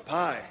feel about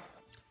pie.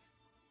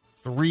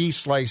 3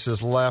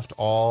 slices left,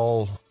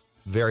 all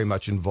very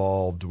much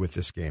involved with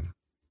this game.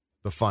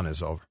 The fun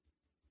is over.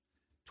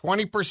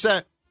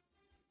 20%,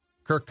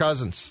 Kirk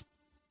Cousins.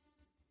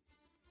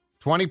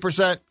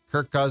 20%,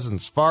 Kirk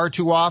Cousins. Far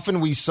too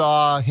often we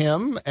saw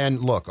him,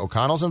 and look,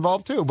 O'Connell's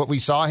involved too, but we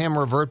saw him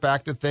revert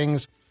back to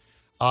things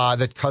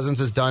that Cousins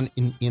has done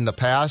in the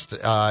past.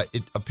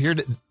 It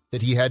appeared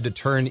that he had to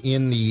turn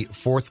in the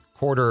 4th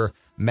quarter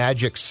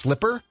magic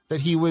slipper that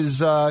he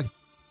was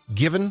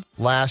given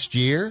last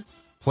year.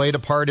 Played a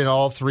part in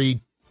all 3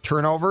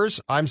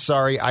 turnovers. I'm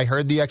sorry, I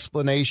heard the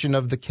explanation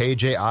of the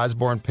KJ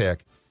Osborne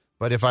pick,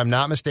 but if I'm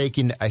not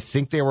mistaken, I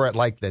think they were at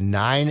like the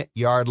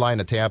 9-yard line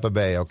of Tampa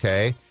Bay,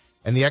 okay?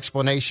 And the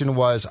explanation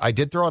was, I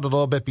did throw it a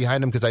little bit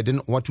behind him because I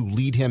didn't want to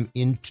lead him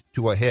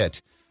into a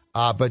hit.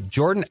 But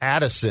Jordan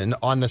Addison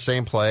on the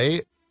same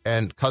play,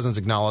 and Cousins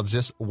acknowledged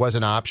this, was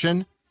an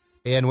option.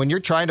 And when you're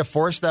trying to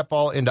force that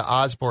ball into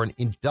Osborne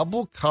in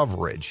double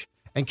coverage,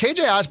 and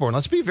KJ Osborne,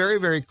 let's be very,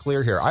 very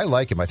clear here. I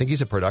like him. I think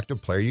he's a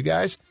productive player, you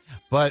guys.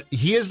 But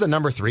he is the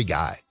number 3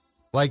 guy.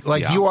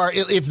 You are.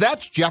 If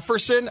that's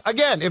Jefferson,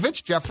 again, if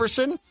it's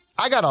Jefferson,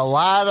 I got a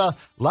lot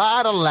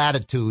of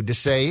latitude to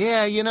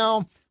say,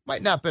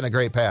 might not have been a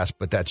great pass,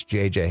 but that's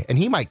JJ. And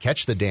he might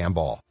catch the damn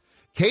ball.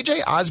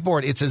 KJ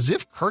Osborne, it's as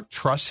if Kirk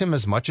trusts him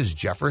as much as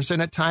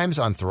Jefferson at times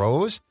on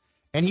throws.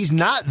 And he's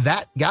not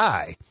that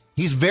guy.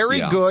 He's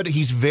very good.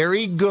 He's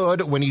very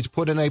good when he's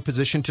put in a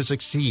position to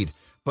succeed.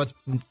 But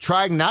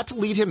trying not to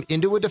lead him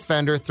into a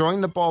defender,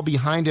 throwing the ball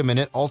behind him, and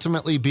it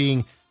ultimately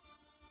being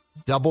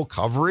double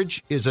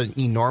coverage is an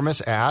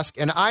enormous ask.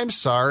 And I'm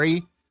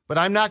sorry, but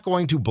I'm not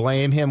going to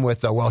blame him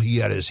with he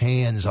had his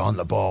hands on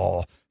the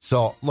ball.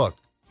 So, look,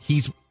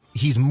 he's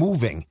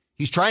moving.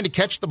 He's trying to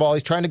catch the ball.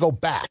 He's trying to go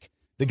back.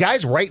 The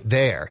guy's right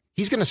there.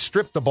 He's going to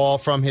strip the ball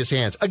from his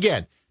hands.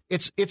 Again,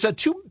 it's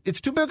too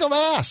big of an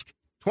ask.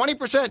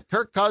 20%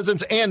 Kirk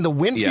Cousins and the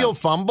Winfield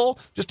fumble,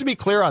 just to be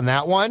clear on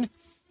that one,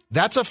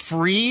 that's a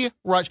free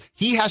rush.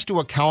 He has to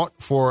account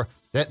for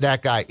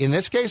that guy. In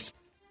this case,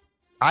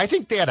 I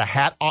think they had a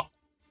hat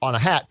on a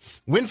hat.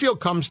 Winfield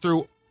comes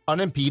through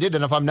unimpeded,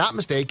 and if I'm not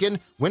mistaken,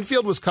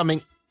 Winfield was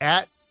coming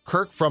at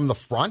Kirk from the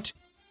front.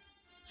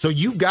 So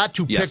you've got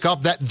to pick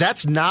up that.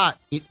 That's not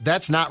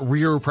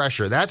rear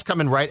pressure. That's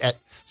coming right at.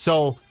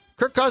 So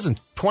Kirk Cousins,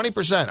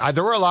 20%.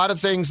 There were a lot of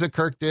things that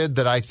Kirk did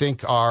that I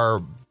think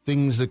are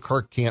things that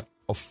Kirk can't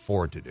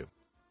afford to do.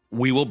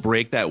 We will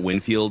break that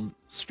Winfield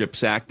strip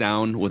sack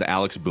down with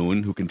Alex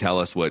Boone, who can tell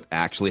us what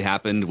actually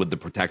happened with the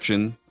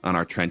protection on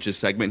our trenches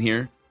segment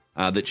here.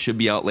 That should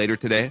be out later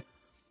today.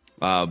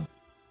 But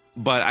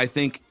I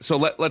think so.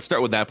 Let's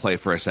start with that play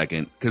for a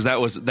second, because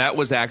that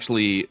was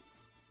actually,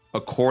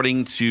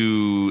 according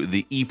to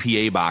the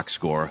EPA box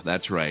score.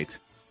 That's right,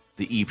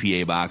 the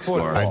EPA box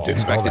score. I didn't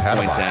expected know they had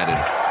points a box.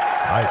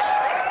 Added.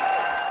 Nice.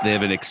 They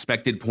have an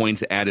expected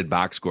points added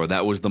box score.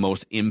 That was the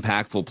most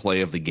impactful play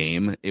of the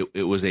game.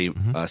 It was a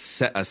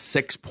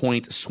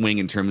 6-point swing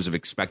in terms of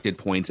expected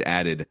points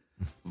added.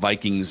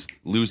 Vikings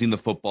losing the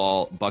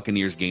football,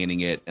 Buccaneers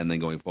gaining it, and then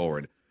going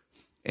forward.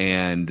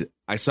 And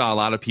I saw a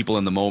lot of people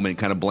in the moment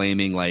kind of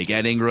blaming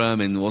Ed Ingram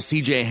and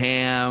CJ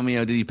Ham.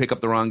 Did he pick up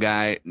the wrong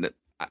guy?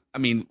 I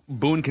mean,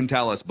 Boone can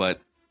tell us,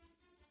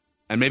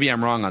 and maybe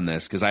I'm wrong on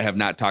this because I have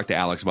not talked to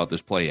Alex about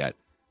this play yet.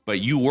 But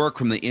you work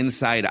from the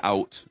inside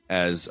out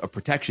as a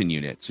protection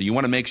unit. So you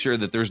want to make sure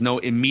that there's no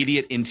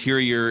immediate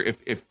interior.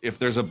 If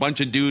there's a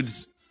bunch of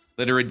dudes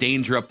that are a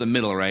danger up the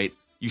middle, right?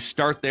 You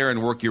start there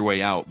and work your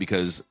way out,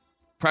 because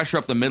pressure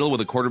up the middle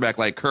with a quarterback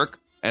like Kirk,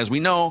 as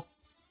we know,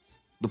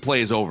 the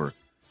play is over.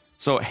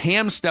 So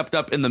Ham stepped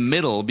up in the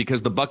middle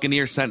because the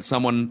Buccaneers sent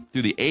someone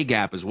through the A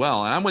gap as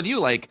well. And I'm with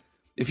you.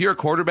 If you're a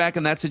quarterback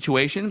in that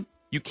situation,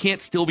 you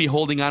can't still be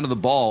holding onto the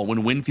ball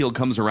when Winfield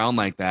comes around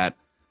like that,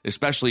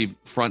 especially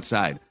front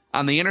side.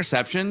 On the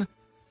interception,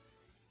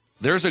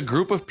 there's a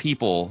group of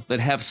people that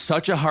have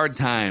such a hard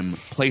time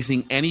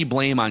placing any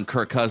blame on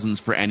Kirk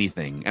Cousins for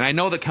anything. And I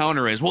know the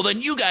counter is, well,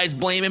 then you guys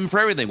blame him for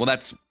everything. Well,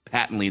 that's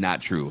patently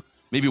not true.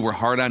 Maybe we're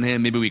hard on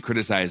him. Maybe we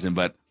criticize him,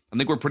 but I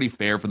think we're pretty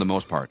fair for the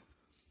most part.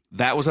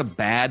 That was a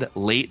bad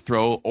late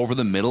throw over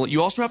the middle.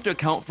 You also have to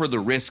account for the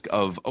risk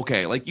of,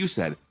 okay, like you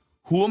said,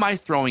 who am I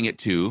throwing it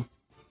to?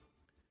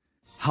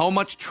 How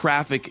much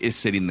traffic is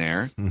sitting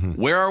there? Mm-hmm.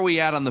 Where are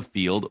we at on the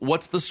field?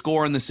 What's the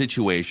score in the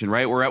situation?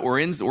 Right, we're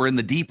in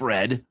the deep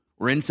red.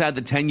 We're inside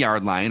the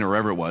 10-yard line or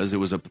wherever it was. It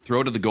was a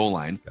throw to the goal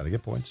line. Got to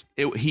get points.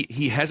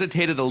 He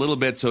hesitated a little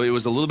bit, so it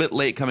was a little bit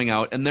late coming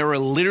out, and there were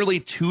literally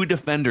 2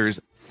 defenders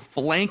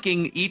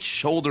flanking each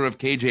shoulder of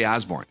KJ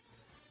Osborne.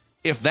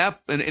 If that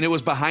and it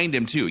was behind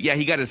him too. Yeah,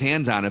 he got his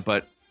hands on it,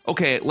 but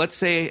okay, let's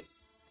say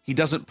he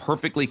doesn't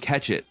perfectly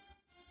catch it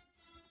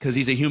because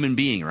he's a human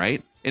being,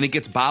 right? And it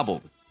gets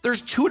bobbled.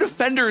 There's 2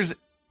 defenders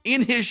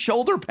in his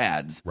shoulder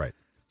pads. Right.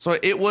 So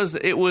it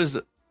was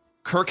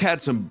Kirk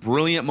had some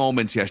brilliant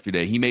moments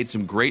yesterday. He made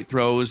some great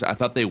throws. I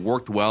thought they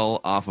worked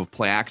well off of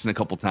play action a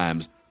couple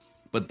times.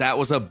 But that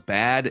was a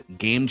bad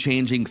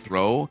game-changing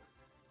throw.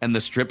 And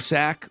the strip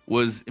sack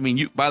was,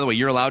 by the way,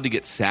 you're allowed to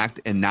get sacked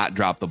and not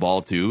drop the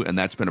ball too, and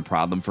that's been a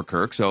problem for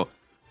Kirk. So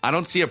I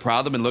don't see a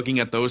problem in looking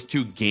at those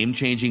 2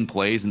 game-changing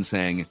plays and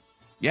saying,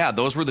 yeah,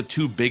 those were the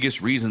 2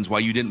 biggest reasons why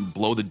you didn't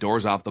blow the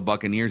doors off the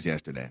Buccaneers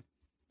yesterday.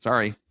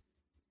 Sorry.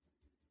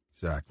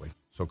 Exactly.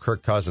 So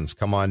Kirk Cousins,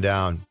 come on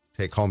down.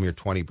 Take home your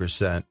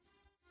 20%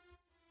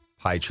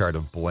 pie chart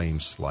of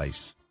blame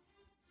slice.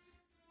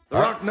 The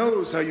Rock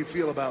knows how you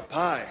feel about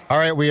pie. All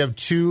right, we have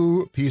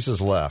 2 pieces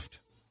left.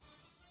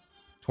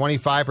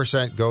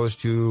 25% goes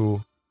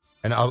to,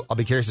 and I'll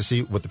be curious to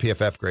see what the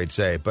PFF grades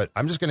say, but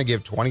I'm just going to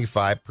give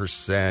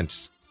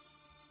 25%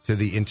 to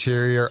the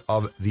interior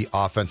of the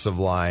offensive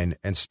line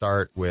and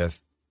start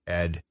with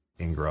Ed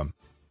Ingram.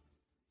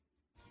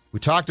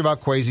 We talked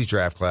about Kwesi's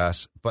draft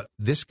class, but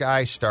this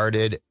guy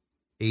started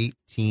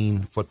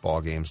 18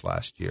 football games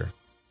last year.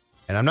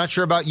 And I'm not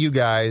sure about you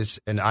guys,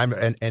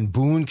 and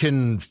Boone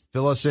can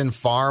fill us in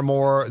far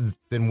more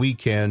than we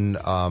can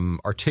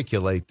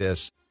articulate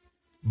this,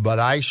 but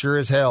I sure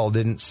as hell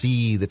didn't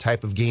see the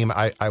type of game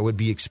I would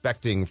be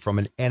expecting from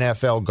an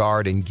NFL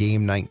guard in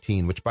Game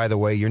 19, which, by the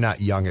way, you're not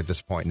young at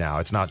this point now.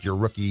 It's not your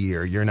rookie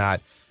year.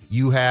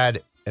 You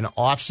had an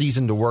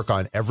offseason to work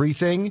on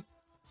everything.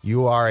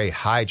 You are a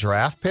high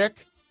draft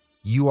pick.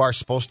 You are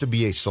supposed to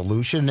be a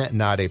solution,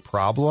 not a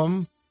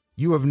problem.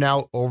 You have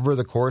now, over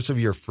the course of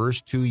your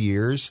first 2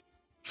 years,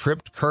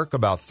 tripped Kirk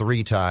about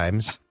 3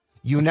 times.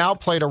 You now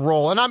played a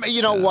role. And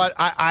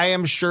I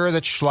am sure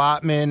that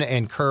Schlottman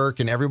and Kirk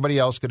and everybody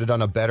else could have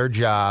done a better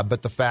job.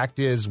 But the fact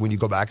is, when you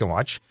go back and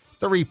watch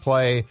the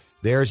replay,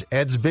 there's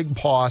Ed's big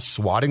paw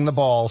swatting the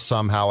ball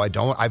somehow.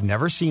 I've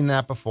never seen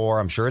that before.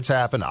 I'm sure it's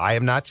happened. I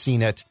have not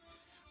seen it.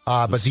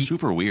 But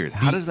super weird.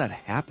 How does that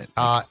happen?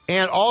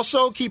 And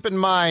also keep in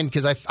mind,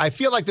 because I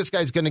feel like this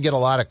guy's going to get a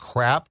lot of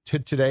crap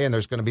today, and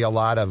there's going to be a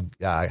lot of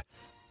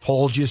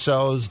told you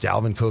so's.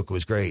 Dalvin Cook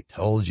was great.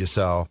 Told you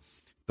so.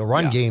 The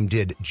run game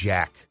did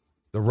jack.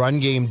 The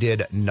run game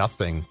did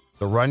nothing.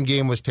 The run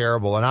game was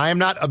terrible. And I am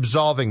not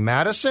absolving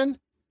Madison.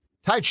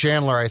 Ty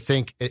Chandler, I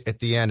think, at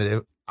the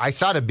end, I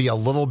thought it'd be a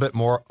little bit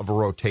more of a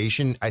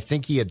rotation. I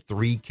think he had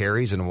 3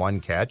 carries and 1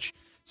 catch.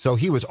 So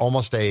he was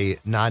almost a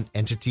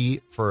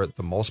non-entity for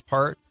the most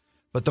part.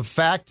 But the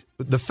fact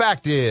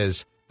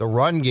is, the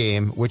run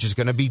game, which is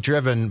going to be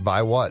driven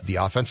by what? The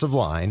offensive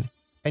line.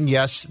 And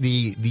yes,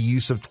 the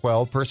use of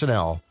 12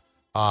 personnel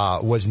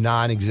was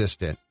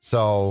non-existent.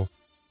 So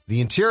the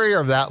interior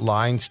of that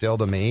line, still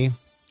to me,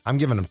 I'm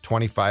giving them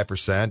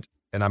 25%,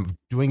 and I'm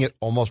doing it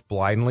almost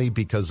blindly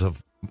because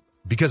of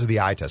the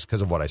eye test,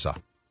 because of what I saw.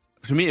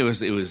 For me, it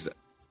was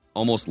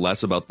almost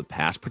less about the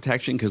pass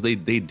protection, because they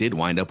did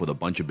wind up with a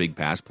bunch of big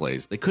pass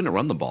plays. They couldn't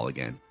run the ball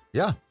again.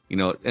 Yeah.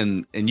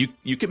 And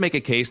you could make a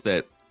case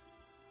that,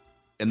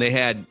 and they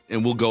had,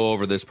 and we'll go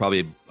over this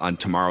probably on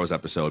tomorrow's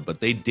episode,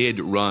 but they did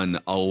run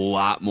a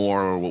lot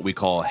more what we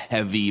call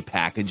heavy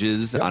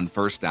packages on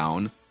first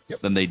down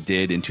than they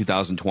did in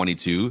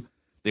 2022.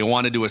 They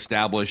wanted to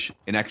establish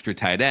an extra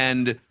tight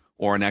end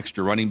or an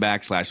extra running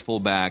back /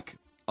 fullback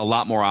a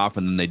lot more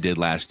often than they did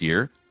last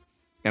year.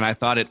 And I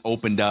thought it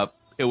opened up,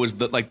 it was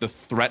the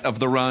threat of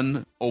the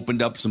run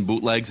opened up some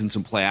bootlegs and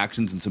some play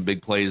actions and some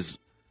big plays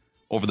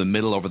over the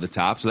middle, over the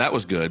top. So that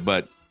was good.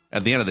 But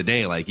at the end of the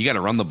day, you got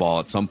to run the ball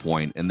at some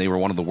point. And they were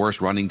one of the worst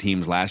running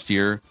teams last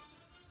year.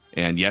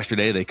 And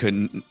yesterday they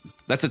couldn't.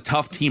 That's a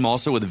tough team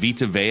also with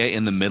Vita Vea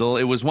in the middle.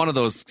 It was one of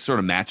those sort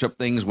of matchup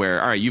things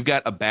where, all right, you've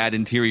got a bad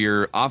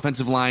interior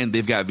offensive line.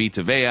 They've got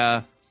Vita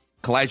Vea.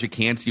 Kalijah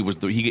Kancey was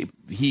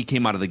he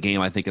came out of the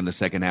game, I think, in the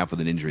second half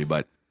with an injury.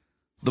 But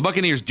the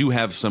Buccaneers do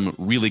have some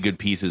really good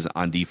pieces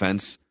on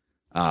defense.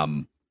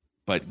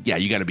 But, yeah,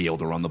 you got to be able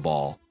to run the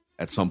ball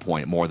at some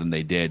point more than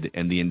they did.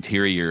 And the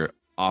interior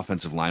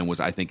offensive line was,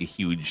 I think, a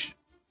huge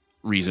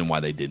reason why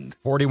they didn't.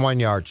 41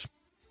 yards.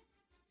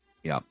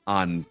 Yeah,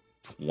 on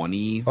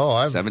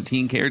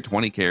 17 carries,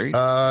 20 carries?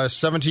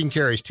 17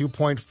 carries,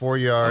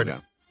 2.4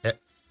 yard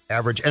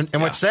average. And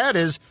what's sad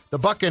is the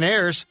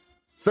Buccaneers,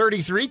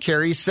 33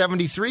 carries,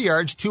 73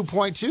 yards,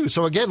 2.2.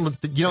 So, again,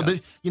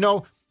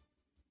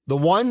 the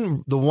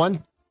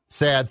one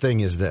sad thing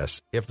is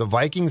this. If the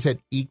Vikings had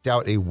eked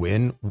out a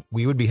win,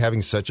 we would be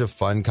having such a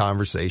fun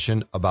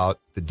conversation about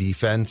the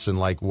defense and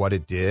what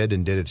it did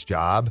and did its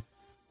job.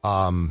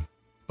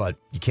 But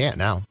you can't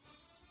now.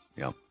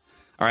 Yeah.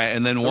 All right,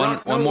 and then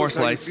one more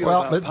slice.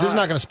 Well, this is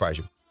not going to surprise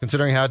you,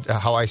 considering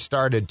how I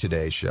started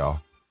today's show.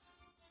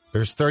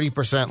 There's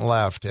 30%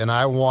 left, and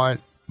I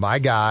want my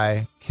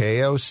guy,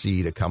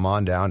 KOC, to come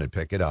on down and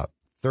pick it up.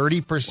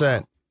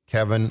 30%,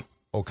 Kevin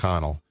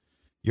O'Connell.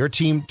 Your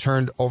team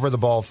turned over the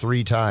ball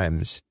 3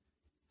 times.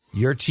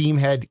 Your team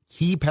had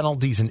key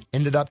penalties and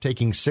ended up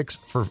taking 6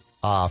 for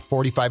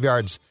 45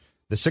 yards.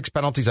 The 6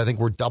 penalties, I think,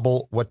 were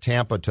double what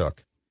Tampa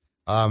took.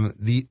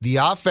 The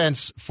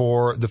offense,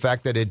 for the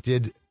fact that it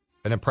did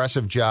an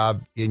impressive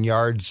job in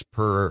yards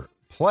per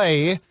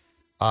play,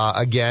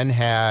 again,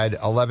 had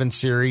 11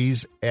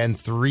 series and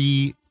 6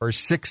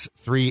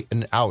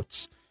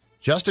 3-and-outs.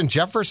 Justin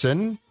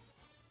Jefferson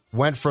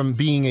went from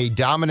being a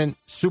dominant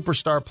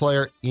superstar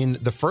player in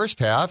the first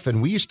half,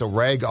 and we used to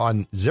rag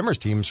on Zimmer's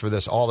teams for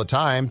this all the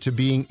time, to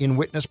being in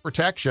witness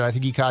protection. I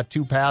think he caught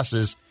 2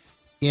 passes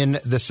in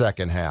the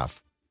second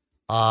half.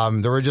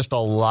 There were just a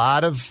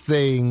lot of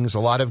things, a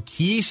lot of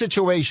key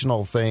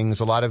situational things,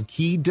 a lot of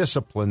key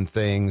discipline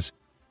things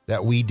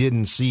that we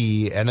didn't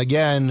see. And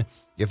again,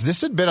 if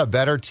this had been a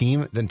better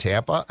team than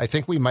Tampa, I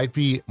think we might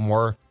be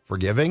more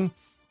forgiving.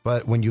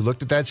 But when you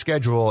looked at that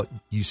schedule,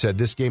 you said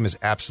this game is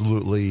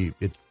absolutely,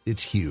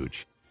 it's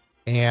huge.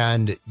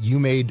 And you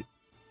made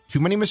too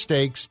many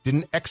mistakes,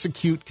 didn't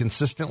execute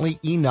consistently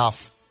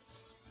enough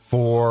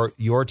for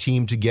your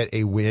team to get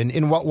a win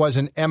in what was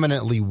an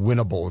eminently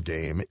winnable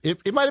game.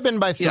 It might have been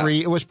by 3.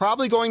 Yeah. It was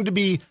probably going to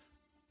be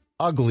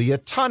ugly. A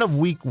ton of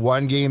week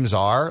 1 games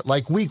are.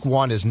 Week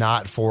 1 is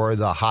not for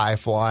the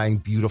high-flying,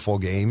 beautiful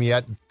game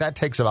yet. That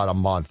takes about a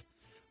month.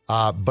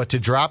 But to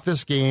drop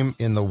this game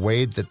in the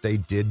way that they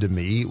did to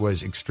me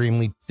was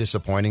extremely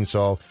disappointing.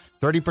 So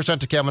 30%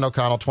 to Kevin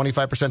O'Connell,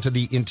 25% to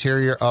the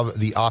interior of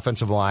the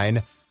offensive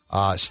line,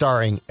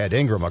 starring Ed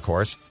Ingram, of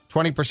course,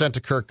 20%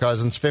 to Kirk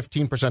Cousins,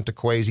 15% to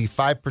Kwesi,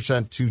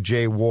 5% to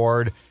Jay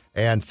Ward,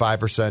 and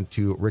 5%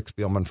 to Rick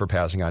Spielman for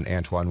passing on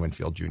Antoine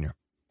Winfield Jr.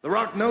 The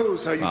Rock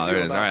knows how you feel there it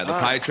is. about All right, the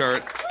pie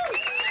chart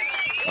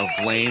of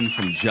blame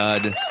from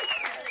Judd.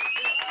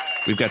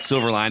 We've got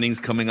silver linings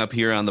coming up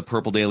here on the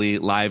Purple Daily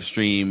live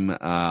stream.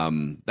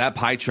 That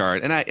pie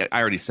chart, and I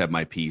already said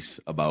my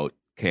piece about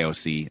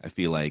KOC. I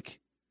feel like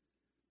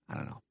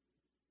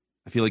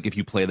if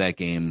you play that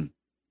game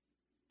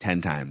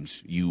 10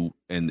 times,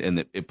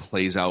 it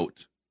plays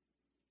out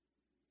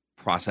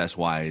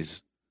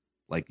process-wise,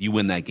 like you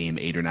win that game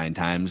 8 or 9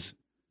 times.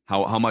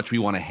 How much we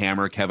want to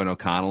hammer Kevin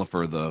O'Connell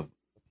for the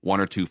 1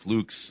 or 2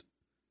 flukes.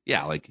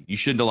 Yeah, like you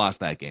shouldn't have lost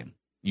that game.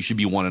 You should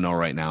be 1-0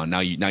 right now, and now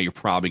you're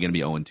probably going to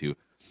be 0-2.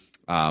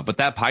 But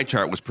that pie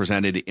chart was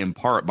presented in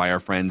part by our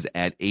friends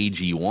at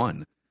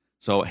AG1.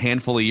 So a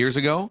handful of years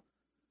ago,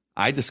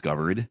 I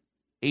discovered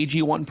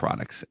AG1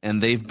 products,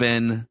 and they've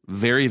been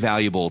very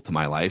valuable to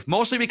my life,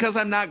 mostly because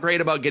I'm not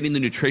great about getting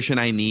the nutrition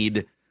I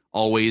need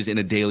always in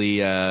a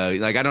daily,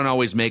 I don't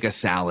always make a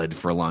salad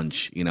for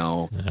lunch,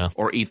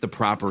 or eat the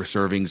proper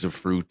servings of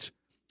fruit.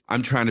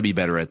 I'm trying to be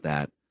better at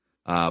that.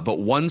 But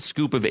 1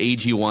 scoop of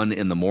AG1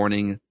 in the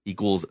morning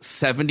equals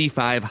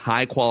 75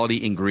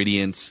 high-quality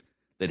ingredients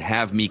that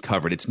have me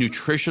covered. It's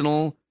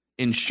nutritional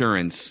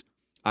insurance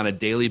on a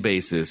daily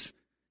basis.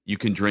 You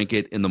can drink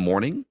it in the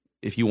morning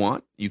if you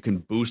want. You can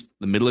boost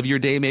the middle of your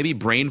day, maybe.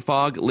 Brain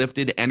fog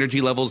lifted, energy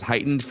levels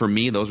heightened. For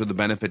me, those are the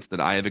benefits that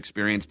I have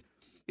experienced.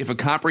 If a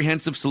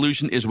comprehensive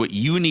solution is what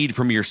you need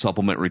from your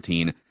supplement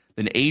routine,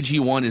 then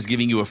AG1 is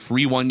giving you a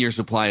free 1-year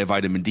supply of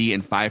vitamin D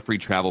and 5 free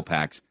travel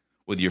packs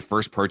with your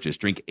first purchase.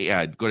 Go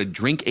to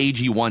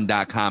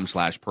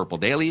drinkag1.com/Purple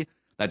Daily.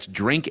 That's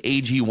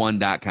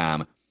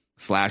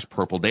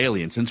drinkag1.com/Purple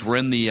Daily. And since we're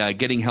in the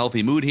getting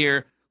healthy mood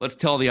here, let's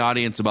tell the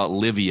audience about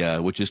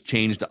Livia, which has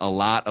changed a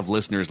lot of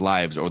listeners'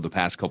 lives over the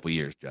past couple of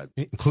years, Judd.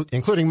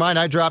 Including mine.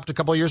 I dropped a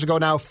couple of years ago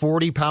now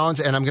 40 pounds,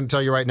 and I'm going to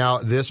tell you right now,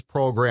 this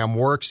program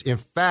works. In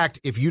fact,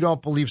 if you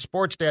don't believe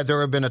Sports Dad, there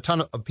have been a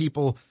ton of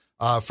people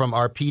from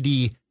our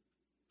PD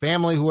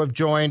family who have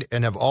joined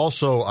and have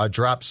also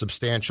dropped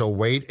substantial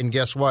weight. And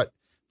guess what?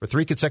 For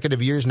 3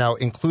 consecutive years now,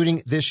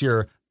 including this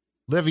year,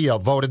 Livia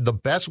voted the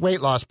best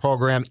weight loss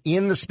program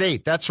in the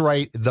state. That's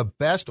right, the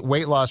best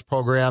weight loss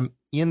program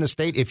in the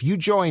state. If you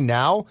join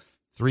now,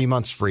 3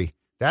 months free.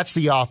 That's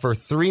the offer.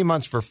 3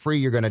 months for free.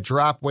 You're going to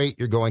drop weight.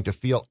 You're going to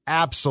feel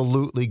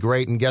absolutely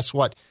great. And guess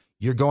what?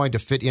 You're going to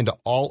fit into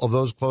all of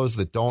those clothes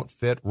that don't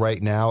fit right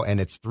now.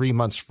 And it's 3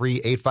 months free.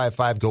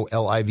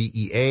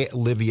 855-GO-LIVEA,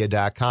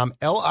 Livia.com,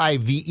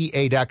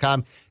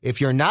 LIVEA.com.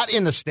 If you're not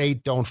in the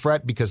state, don't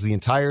fret because the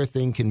entire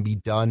thing can be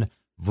done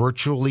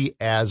virtually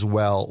as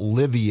well.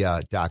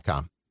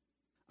 Livia.com.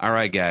 All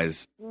right,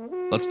 guys.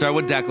 Let's start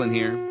with Declan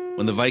here.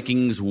 When the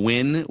Vikings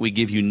win, we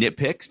give you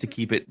nitpicks to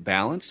keep it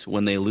balanced.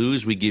 When they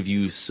lose, we give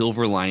you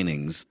silver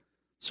linings.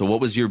 So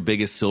what was your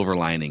biggest silver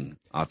lining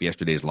off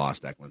yesterday's loss,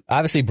 Declan?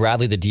 Obviously,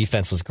 Bradley, the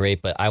defense was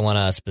great, but I want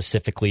to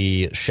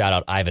specifically shout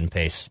out Ivan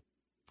Pace.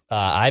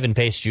 Ivan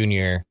Pace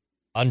Jr.,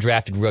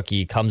 undrafted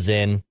rookie, comes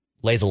in,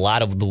 lays a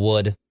lot of the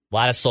wood, a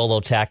lot of solo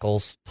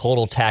tackles,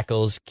 total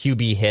tackles,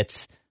 QB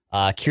hits.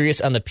 Curious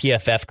on the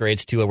PFF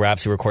grades, too. We're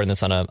obviously recording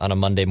this on a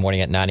Monday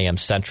morning at 9 a.m.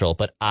 Central,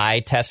 but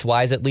eye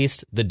test-wise, at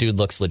least, the dude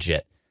looks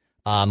legit.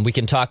 We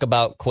can talk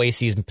about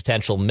Kwesi's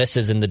potential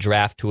misses in the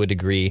draft to a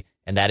degree,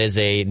 and that is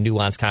a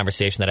nuanced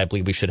conversation that I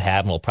believe we should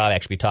have, and we'll probably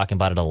actually be talking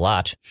about it a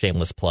lot,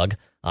 shameless plug,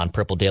 on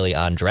Purple Daily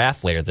on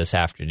Draft later this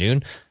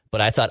afternoon.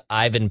 But I thought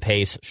Ivan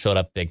Pace showed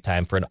up big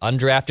time for an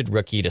undrafted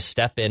rookie to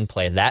step in,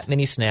 play that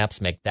many snaps,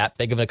 make that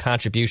big of a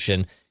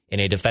contribution in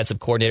a defensive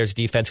coordinator's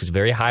defense who's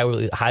very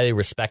highly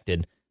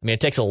respected. I mean, it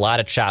takes a lot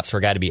of chops for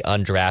a guy to be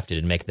undrafted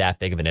and make that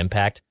big of an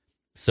impact.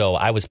 So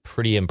I was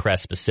pretty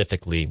impressed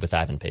specifically with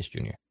Ivan Pace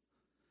Jr.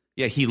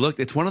 Yeah,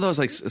 it's one of those,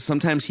 like,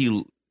 sometimes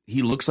he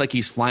looks like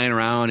he's flying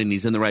around and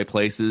he's in the right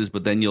places,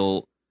 but then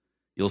you'll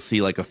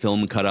see like a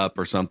film cut up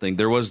or something.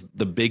 There was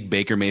the big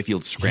Baker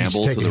Mayfield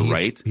scramble to the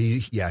right.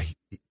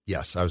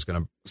 Yes, I was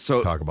going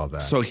to talk about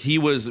that. So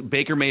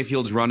Baker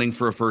Mayfield's running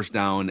for a first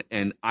down,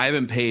 and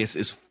Ivan Pace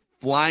is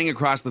flying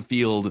across the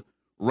field,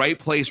 right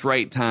place,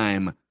 right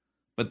time.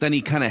 But then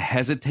he kind of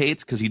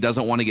hesitates because he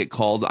doesn't want to get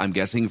called, I'm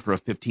guessing, for a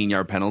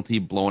 15-yard penalty,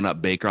 blowing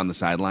up Baker on the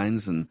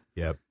sidelines. And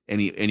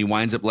he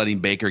winds up letting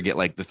Baker get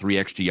like the 3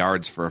 extra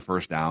yards for a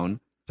first down.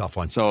 Tough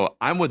one. So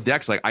I'm with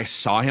Dex. Like, I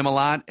saw him a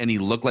lot, and he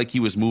looked like he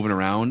was moving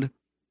around.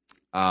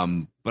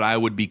 But I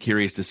would be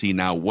curious to see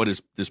now,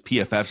 does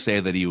PFF say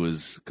that he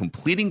was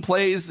completing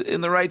plays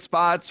in the right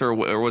spots, or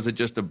was it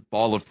just a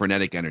ball of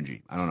frenetic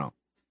energy? I don't know.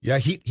 Yeah,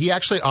 he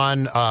actually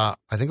on, I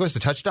think it was the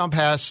touchdown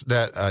pass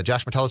that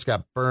Josh Metellus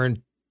got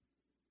burned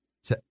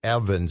to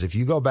Evans. If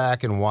you go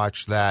back and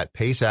watch that,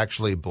 Pace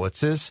actually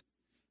blitzes.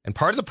 And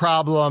part of the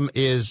problem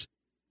is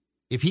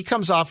if he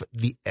comes off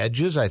the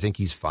edges, I think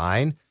he's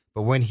fine.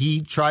 But when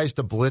he tries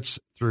to blitz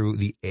through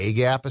the A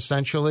gap,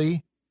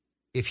 essentially,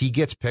 if he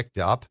gets picked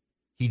up,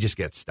 he just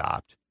gets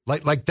stopped.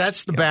 Like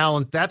that's the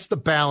balance. That's the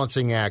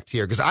balancing act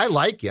here. Because I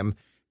like him,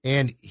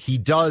 and he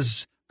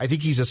does. I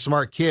think he's a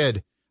smart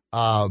kid,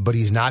 but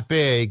he's not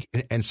big,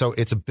 and so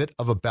it's a bit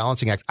of a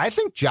balancing act. I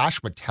think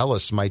Josh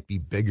Metellus might be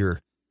bigger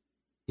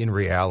in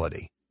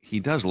reality. He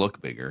does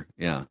look bigger,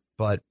 yeah.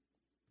 But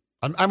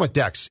I'm with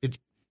Dex.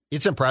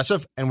 It's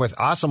impressive, and with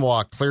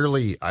Asamoah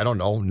clearly, I don't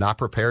know, not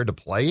prepared to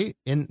play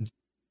in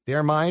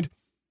their mind,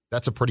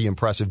 that's a pretty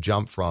impressive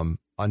jump from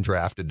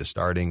undrafted to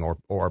starting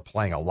or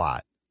playing a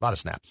lot of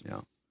snaps.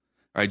 Yeah.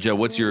 All right, Joe,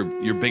 what's your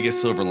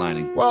biggest silver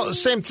lining? Well,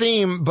 same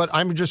theme, but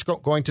I'm just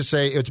going to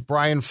say it's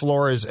Brian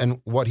Flores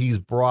and what he's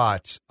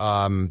brought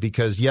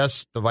because,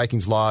 yes, the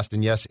Vikings lost,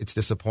 and, yes, it's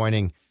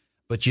disappointing.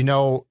 But,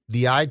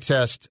 the eye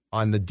test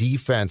on the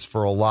defense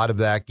for a lot of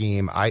that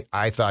game,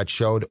 I thought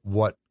showed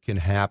what can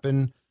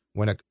happen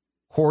when a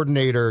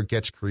coordinator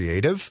gets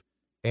creative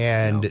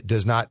and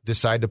does not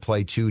decide to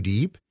play too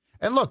deep.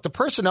 And look, the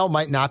personnel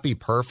might not be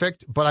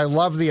perfect, but I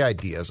love the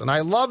ideas. And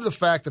I love the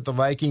fact that the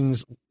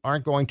Vikings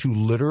aren't going to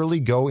literally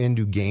go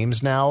into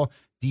games now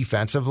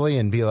defensively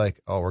and be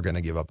like, oh, we're going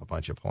to give up a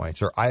bunch of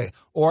points. Or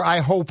I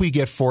hope we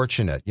get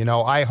fortunate.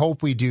 I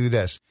hope we do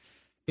this.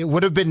 It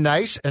would have been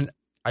nice, and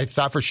I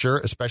thought for sure,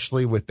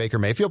 especially with Baker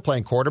Mayfield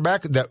playing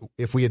quarterback, that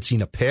if we had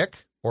seen a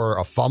pick or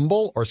a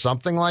fumble or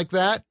something like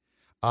that.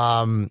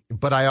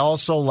 But I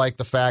also like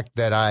the fact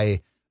that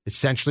I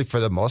essentially,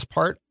 for the most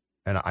part,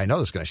 and I know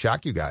this is going to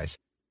shock you guys,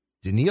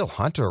 Danielle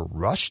Hunter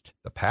rushed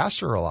the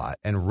passer a lot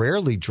and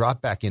rarely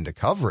dropped back into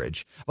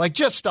coverage. Like,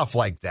 just stuff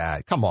like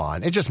that. Come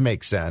on. It just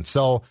makes sense.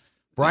 So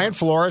Brian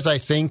Flores, I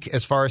think,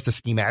 as far as the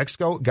schematics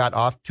go, got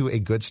off to a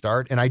good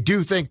start. And I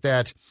do think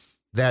that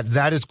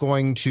is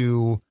going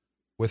to,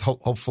 with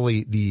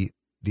hopefully the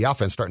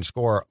offense starting to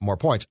score more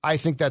points, I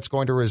think that's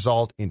going to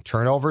result in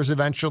turnovers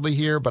eventually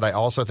here. But I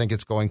also think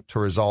it's going to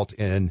result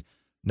in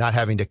not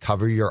having to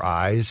cover your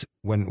eyes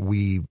when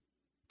we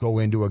go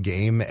into a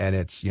game and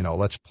it's,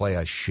 let's play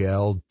a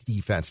shell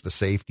defense. The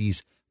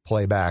safeties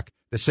play back.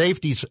 The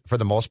safeties, for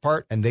the most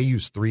part, and they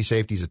use 3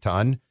 safeties a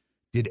ton,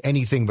 did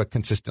anything but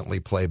consistently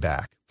play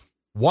back.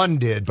 One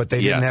did, but they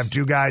didn't have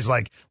 2 guys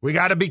like, we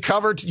got to be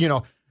covered.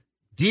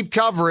 Deep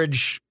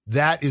coverage,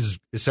 that is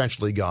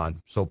essentially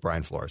gone. So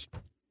Brian Flores.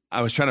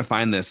 I was trying to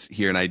find this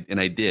here, and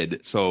I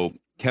did. So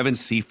Kevin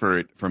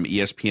Seifert from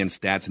ESPN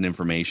Stats and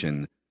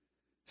Information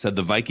said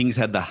the Vikings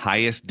had the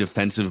highest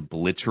defensive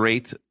blitz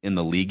rate in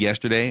the league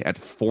yesterday at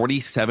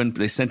 47.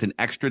 They sent an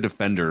extra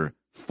defender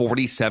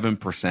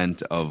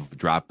 47% of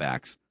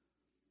dropbacks.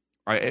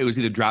 It was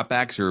either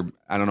dropbacks or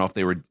I don't know if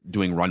they were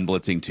doing run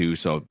blitzing too.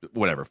 So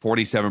whatever,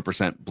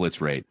 47% blitz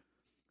rate.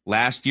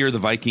 Last year, the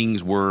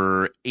Vikings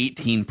were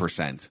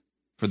 18%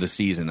 for the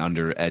season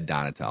under Ed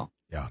Donatel.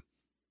 Yeah.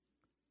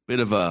 Bit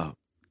of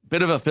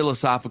a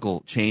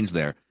philosophical change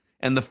there.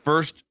 And the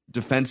first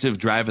defensive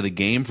drive of the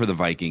game for the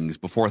Vikings,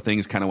 before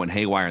things kind of went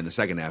haywire in the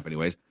second half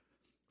anyways,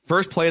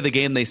 first play of the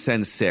game, they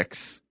send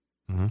 6.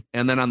 Mm-hmm.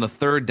 And then on the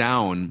third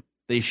down,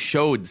 they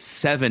showed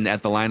 7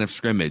 at the line of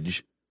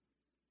scrimmage.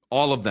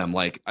 All of them.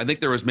 Like, I think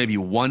there was maybe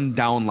 1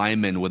 down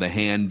lineman with a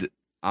hand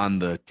on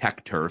the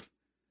tech turf,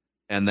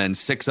 and then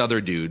 6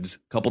 other dudes,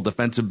 a couple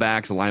defensive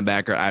backs, a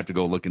linebacker. I have to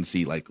go look and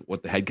see like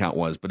what the head count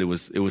was, but it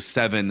was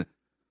 7.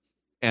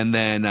 And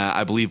then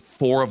I believe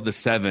 4 of the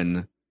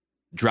 7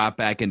 drop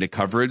back into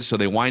coverage. So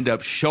they wind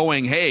up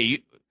showing,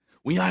 hey,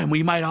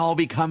 we might all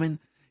be coming.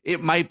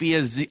 It might be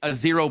a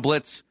 0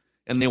 blitz.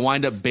 And they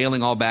wind up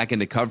bailing all back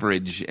into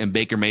coverage. And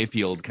Baker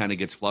Mayfield kind of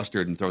gets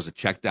flustered and throws a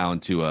check down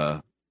to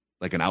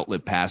an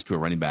outlet pass to a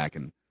running back.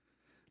 And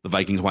the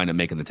Vikings wind up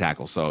making the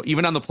tackle. So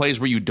even on the plays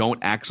where you don't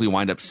actually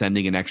wind up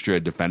sending an extra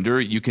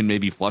defender, you can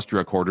maybe fluster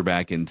a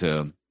quarterback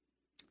into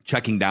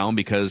checking down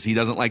because he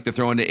doesn't like to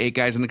throw into 8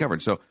 guys in the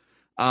coverage. So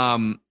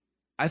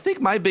I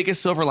think my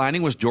biggest silver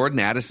lining was Jordan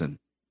Addison.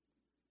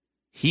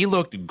 He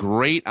looked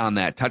great on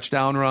that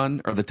touchdown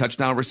run or the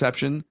touchdown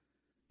reception.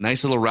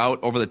 Nice little route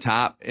over the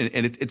top. And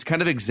it's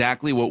kind of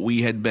exactly what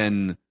we had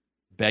been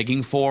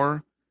begging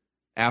for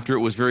after it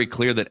was very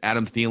clear that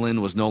Adam Thielen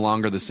was no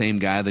longer the same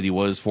guy that he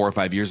was 4 or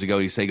 5 years ago.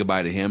 You say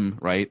goodbye to him,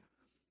 right?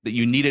 That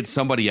you needed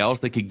somebody else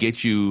that could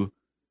get you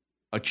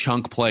a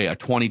chunk play, a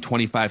 20,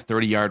 25,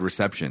 30-yard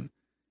reception.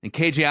 And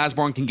KJ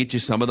Osborne can get you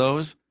some of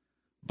those,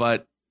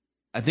 but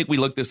I think we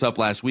looked this up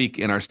last week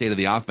in our State of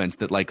the Offense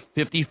that like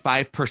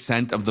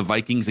 55% of the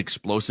Vikings'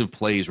 explosive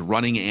plays,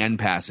 running and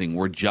passing,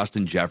 were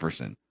Justin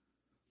Jefferson.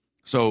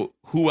 So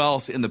who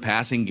else in the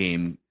passing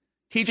game?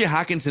 TJ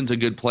Hawkinson's a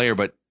good player,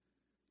 but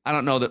I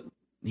don't know that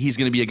he's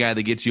going to be a guy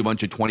that gets you a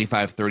bunch of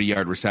 25,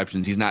 30-yard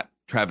receptions. He's not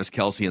Travis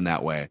Kelce in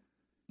that way,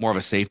 more of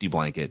a safety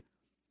blanket.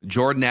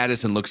 Jordan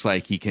Addison looks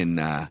like he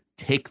can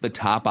take the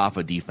top off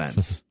of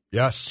defense.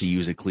 Yes. To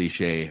use a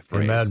cliche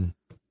phrase. Amen.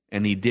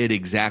 And he did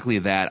exactly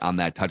that on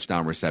that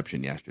touchdown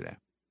reception yesterday.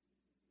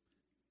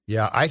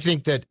 Yeah, I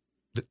think that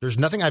there's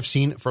nothing I've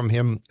seen from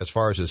him as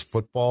far as his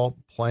football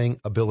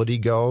playing ability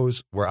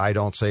goes where I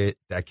don't say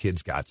that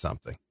kid's got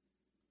something.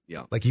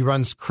 Yeah. Like he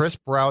runs crisp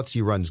routes,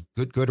 he runs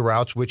good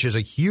routes, which is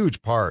a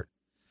huge part.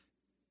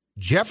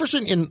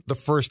 Jefferson in the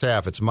first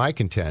half, it's my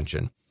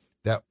contention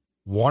that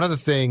one of the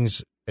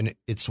things, and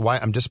it's why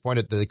I'm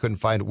disappointed that they couldn't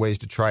find ways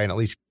to try and at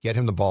least get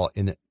him the ball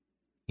in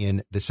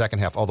the second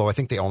half, although I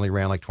think they only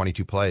ran like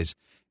 22 plays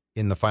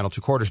in the final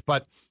 2 quarters.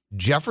 But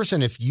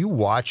Jefferson, if you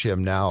watch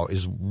him now,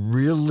 is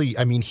really,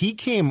 I mean, he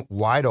came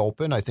wide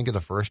open, I think, in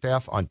the first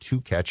half on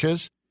 2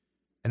 catches,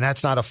 and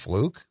that's not a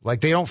fluke.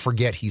 Like, they don't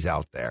forget he's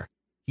out there.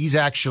 He's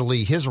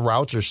actually, his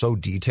routes are so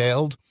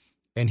detailed,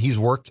 and he's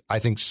worked, I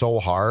think, so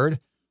hard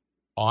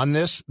on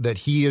this that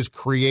he is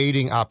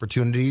creating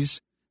opportunities,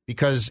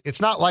 because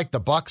it's not like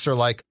the Bucs are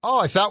like, oh,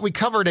 I thought we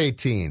covered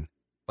 18.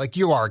 Like,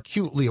 you are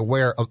acutely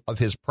aware of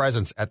his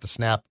presence at the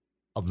snap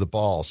of the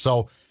ball.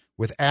 So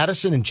with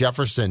Addison and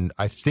Jefferson,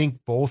 I think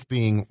both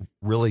being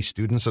really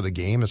students of the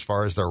game as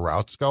far as their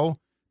routes go,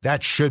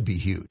 that should be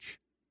huge.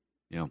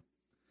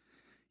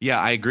 Yeah,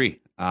 I agree.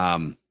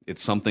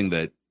 It's something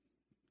that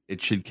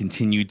it should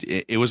continue.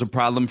 It was a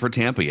problem for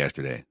Tampa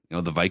yesterday.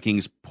 The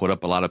Vikings put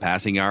up a lot of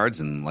passing yards,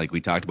 and like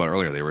we talked about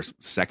earlier, they were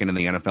second in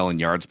the NFL in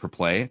yards per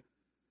play.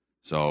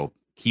 So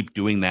keep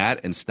doing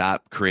that and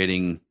stop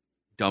creating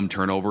dumb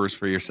turnovers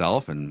for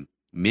yourself, and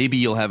maybe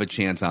you'll have a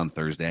chance on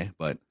Thursday.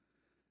 But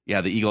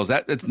yeah, the Eagles,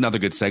 that's another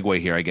good segue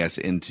here, I guess,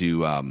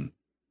 into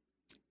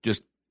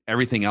just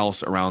everything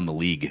else around the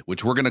league,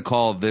 which we're going to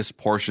call this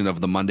portion of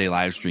the Monday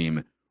live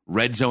stream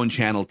Red Zone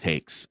Channel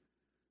Takes.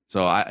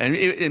 So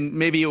and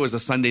maybe it was a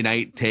Sunday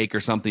night take or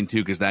something too,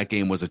 because that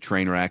game was a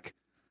train wreck.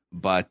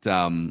 But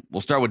we'll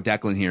start with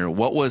Declan here.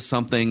 What was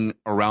something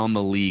around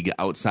the league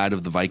outside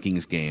of the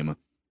Vikings game,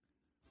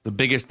 the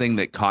biggest thing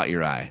that caught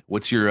your eye?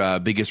 What's your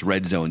biggest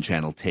Red Zone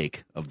Channel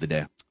take of the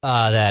day?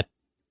 That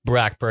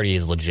Brock Purdy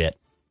is legit.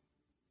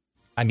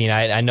 I mean,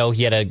 I know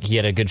he had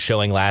a good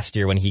showing last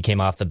year when he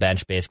came off the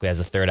bench basically as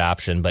a third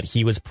option, but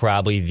he was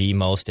probably the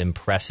most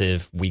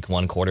impressive Week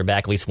 1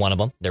 quarterback, at least one of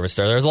them. There was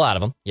a lot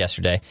of them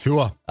yesterday.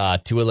 Tua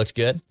looked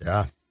good.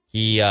 Yeah.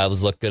 He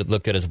looked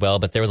good as well,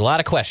 but there was a lot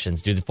of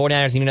questions. Do the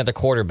 49ers need another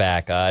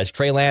quarterback? Is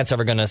Trey Lance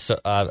ever going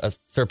to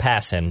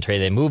surpass him?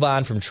 They move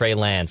on from Trey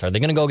Lance. Are they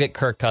going to go get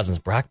Kirk Cousins?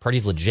 Brock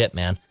Purdy's legit,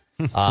 man.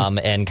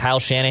 And Kyle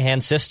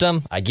Shanahan's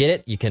system, I get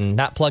it. You can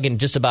not plug in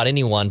just about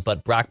anyone,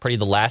 but Brock Purdy,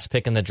 the last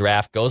pick in the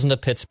draft, goes into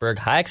Pittsburgh.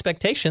 High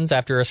expectations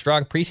after a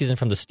strong preseason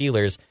from the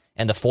Steelers,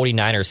 and the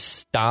 49ers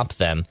stomp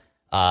them.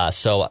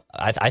 So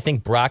I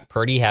think Brock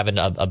Purdy having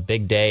a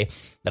big day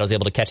that I was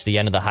able to catch the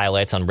end of the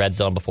highlights on Red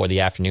Zone before the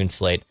afternoon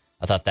slate.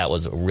 I thought that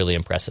was really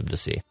impressive to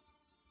see.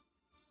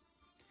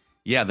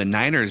 Yeah, the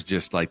Niners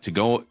just like to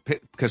go,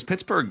 because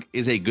Pittsburgh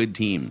is a good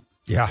team.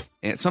 Yeah.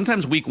 And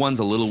sometimes Week 1's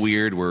a little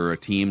weird where a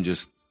team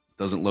just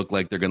doesn't look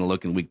like they're going to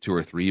look in Week 2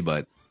 or 3.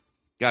 But,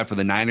 God, for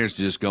the Niners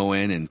to just go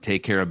in and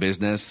take care of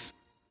business.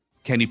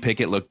 Kenny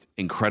Pickett looked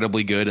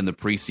incredibly good in the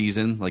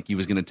preseason, like he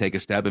was going to take a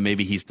step, and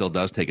maybe he still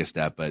does take a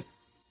step. But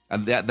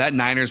that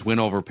Niners win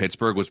over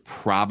Pittsburgh was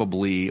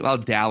probably,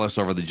 Dallas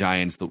over the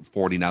Giants, the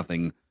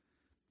 40-0.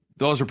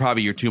 Those are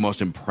probably your 2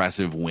 most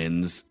impressive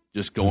wins,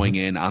 just going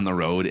in on the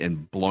road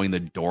and blowing the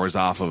doors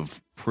off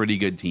of pretty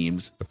good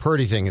teams. The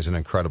Purdy thing is an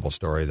incredible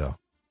story, though.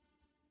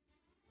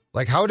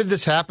 Like, how did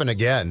this happen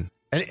again?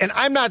 And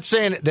I'm not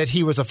saying that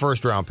he was a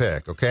first-round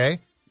pick, okay?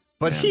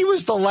 But he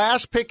was the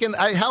last pick.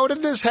 How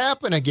did this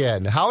happen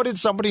again? How did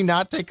somebody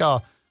not take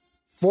a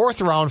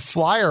 4th-round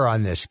flyer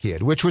on this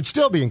kid, which would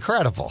still be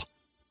incredible?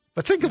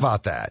 But think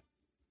about that.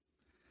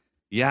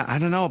 Yeah, I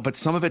don't know, but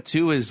some of it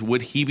too is,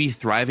 would he be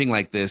thriving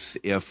like this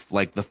if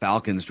like the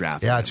Falcons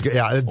drafted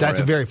him?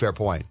 That's a very fair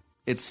point.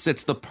 It's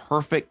the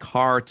perfect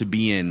car to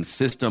be in.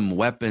 System,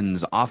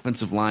 weapons,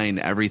 offensive line,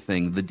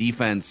 everything. The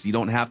defense, you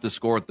don't have to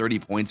score 30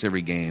 points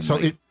every game.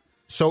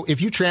 So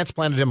if you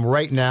transplanted him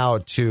right now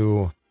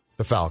to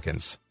the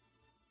Falcons,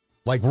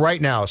 like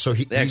right now,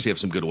 they actually have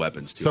some good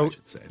weapons too, I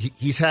should say.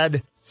 He's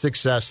had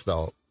success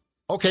though.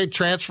 Okay,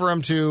 transfer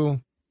him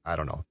to, I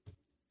don't know,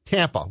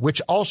 Tampa,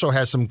 which also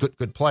has some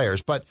good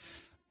players. But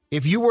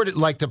if you were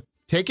to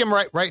take him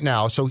right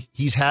now, so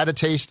he's had a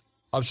taste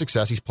of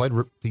success. He's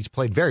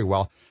played very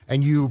well,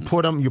 and you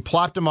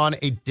plopped him on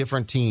a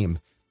different team.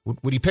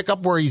 Would he pick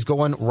up where he's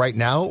going right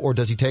now, or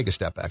does he take a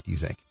step back, do you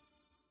think?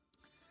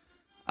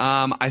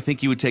 I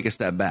think he would take a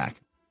step back.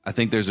 I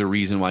think there's a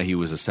reason why he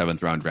was a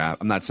 7th-round draft.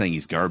 I'm not saying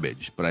he's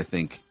garbage, but I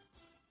think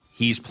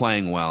he's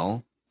playing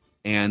well,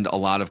 and a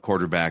lot of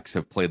quarterbacks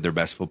have played their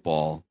best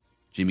football.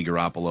 Jimmy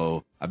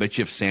Garoppolo. I bet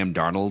you if Sam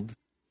Darnold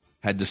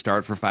had to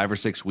start for 5 or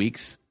 6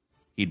 weeks,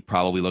 he'd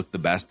probably look the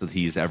best that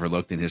he's ever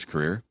looked in his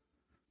career.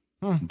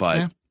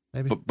 But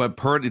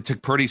to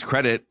Purdy's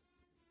credit,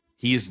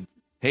 here's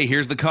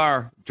the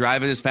car.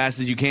 Drive it as fast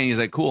as you can. He's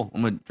like, cool,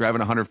 I'm going to drive it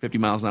 150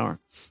 miles an hour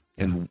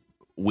and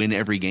win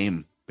every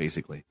game,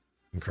 basically.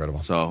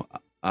 Incredible. So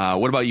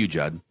what about you,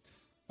 Judd?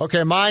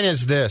 Okay, mine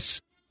is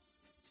this.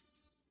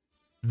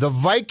 The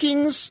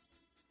Vikings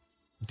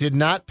did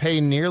not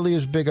pay nearly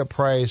as big a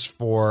price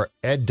for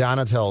Ed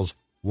Donatell's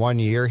 1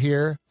 year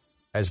here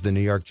as the New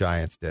York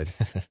Giants did.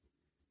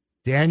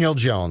 Daniel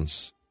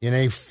Jones in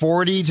a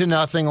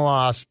 40-0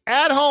 loss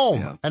at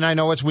home. And I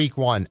know it's Week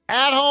 1.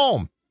 At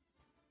home.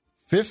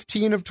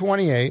 15 of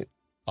 28,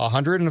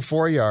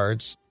 104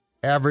 yards,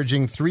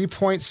 averaging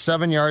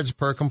 3.7 yards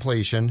per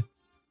completion,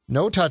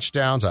 no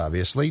touchdowns,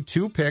 obviously,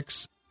 2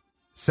 picks,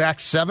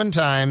 sacked 7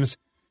 times,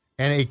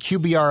 and a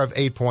QBR of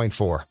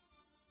 8.4.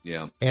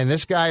 Yeah. And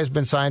this guy has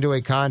been signed to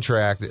a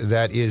contract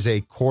that is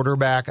a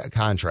quarterback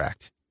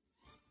contract.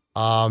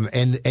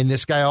 And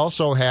this guy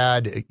also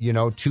had,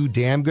 2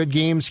 damn good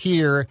games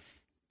here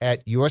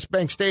at US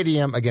Bank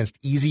Stadium against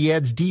Easy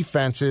Ed's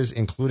defenses,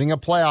 including a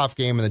playoff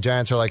game. And the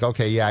Giants are like,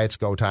 okay, yeah, it's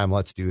go time.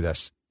 Let's do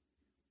this.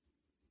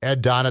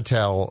 Ed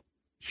Donatel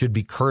should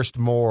be cursed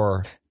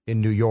more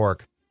in New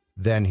York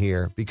than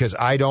here because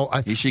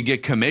he should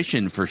get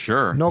commission for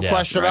sure. No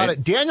question about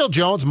it. Daniel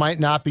Jones might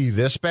not be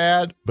this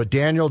bad, but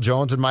Daniel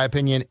Jones, in my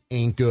opinion,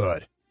 ain't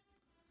good.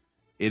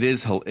 It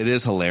is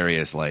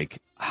hilarious. Like,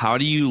 how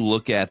do you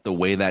look at the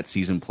way that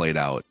season played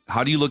out?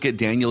 How do you look at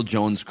Daniel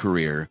Jones'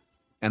 career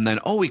and then,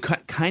 he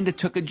kind of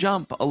took a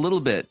jump a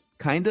little bit,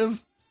 kind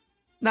of?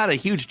 Not a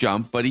huge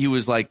jump, but he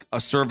was like a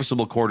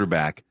serviceable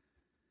quarterback.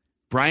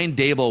 Brian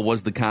Daboll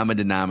was the common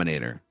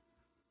denominator.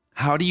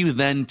 How do you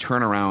then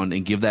turn around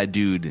and give that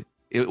dude,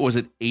 it's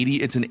an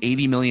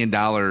 $80 million,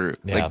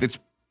 like it's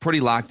pretty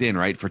locked in,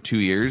 right, for 2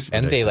 years?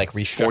 And they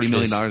restructured $40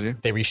 million a year?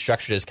 They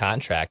restructured his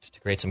contract to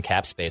create some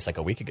cap space like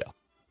a week ago.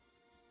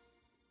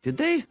 Did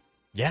they?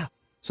 Yeah.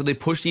 So they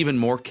pushed even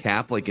more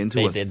cap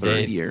into a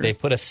third year? They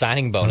put a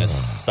signing bonus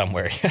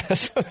somewhere.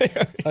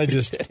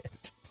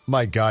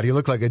 My God, he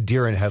looked like a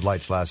deer in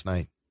headlights last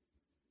night.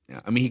 Yeah,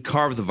 I mean, he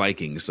carved the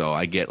Vikings, so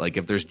I get,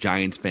 if there's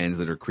Giants fans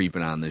that are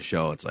creeping on this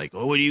show, it's like,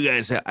 what do you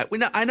guys have?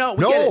 I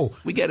know,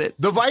 we get it.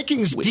 The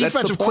Vikings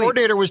defensive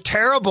coordinator was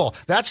terrible.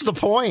 That's the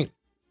point.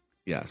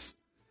 Yes.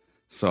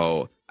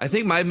 So I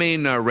think my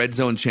main Red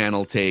Zone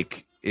channel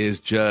take is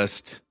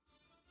just,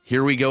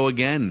 here we go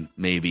again,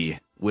 maybe,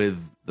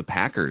 with the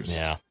Packers.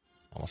 Yeah.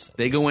 Almost.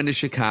 They go into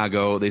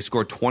Chicago. They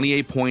score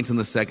 28 points in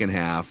the second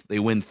half. They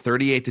win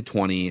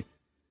 38-20.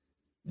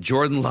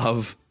 Jordan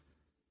Love,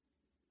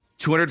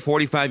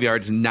 245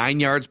 yards, 9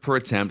 yards per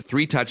attempt,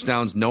 3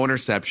 touchdowns, no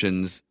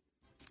interceptions.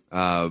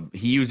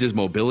 He used his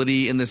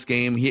mobility in this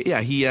game. He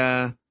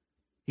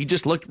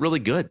just looked really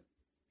good.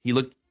 He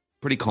looked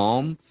pretty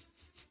calm.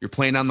 You're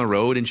playing on the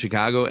road in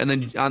Chicago. And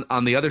then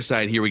on the other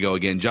side, here we go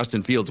again.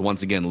 Justin Fields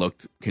once again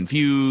looked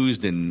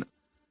confused and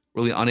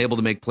really unable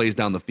to make plays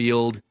down the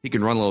field. He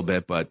can run a little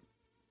bit, but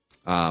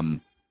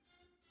I'm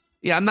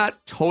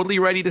not totally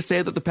ready to say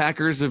that the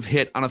Packers have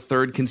hit on a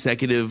third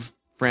consecutive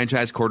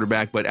franchise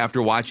quarterback, but after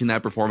watching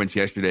that performance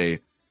yesterday,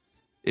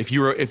 if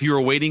you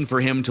were waiting for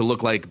him to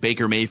look like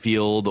Baker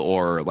Mayfield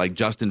or like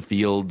Justin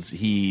Fields,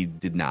 he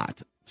did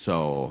not.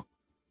 So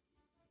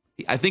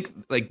I think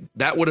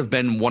that would have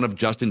been one of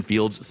Justin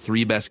Fields'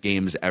 3 best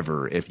games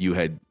ever if you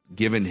had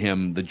given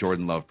him the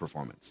Jordan Love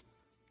performance.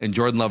 And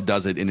Jordan Love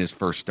does it in his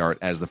first start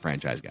as the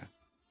franchise guy.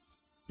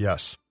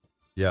 Yes.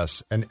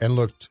 And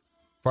looked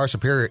far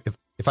superior,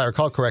 if I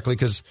recall correctly,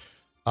 because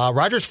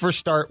Rodgers' first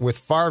start with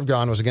Favre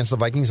gone was against the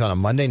Vikings on a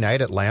Monday night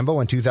at Lambeau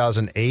in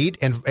 2008,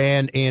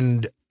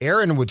 and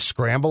Aaron would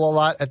scramble a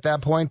lot at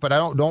that point, but I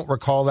don't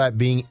recall that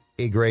being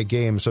a great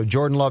game. So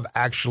Jordan Love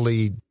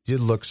actually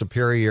did look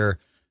superior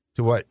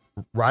to what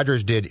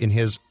Rodgers did in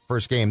his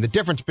first game. The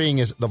difference being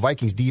is the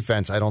Vikings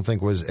defense, I don't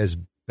think, was as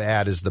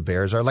bad as the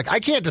Bears are. I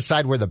can't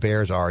decide where the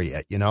Bears are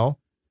yet,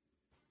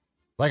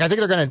 I think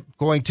they're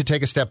going to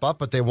take a step up,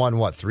 but they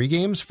won, 3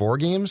 games, 4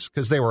 games?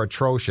 Because they were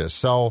atrocious.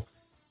 So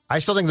I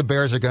still think the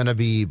Bears are going to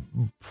be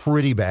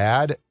pretty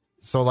bad.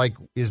 So,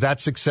 is that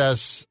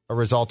success a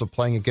result of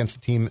playing against a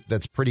team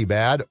that's pretty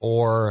bad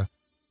or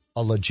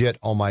a legit,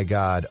 oh, my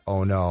God,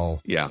 oh,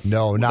 no. Yeah.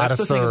 No, not that's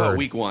a the third. Thing about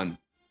week one.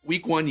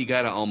 Week one, you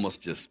got to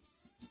almost just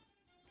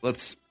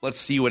let's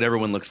see what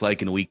everyone looks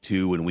like in week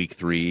 2 and week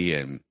 3.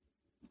 And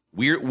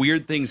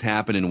weird things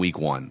happen in week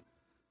 1.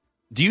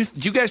 Do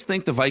you guys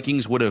think the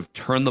Vikings would have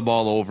turned the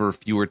ball over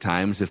fewer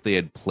times if they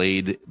had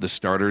played the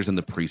starters in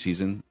the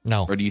preseason?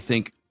 No. Or do you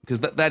think,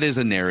 because that is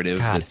a narrative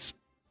that's...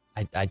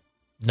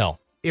 No.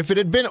 If it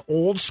had been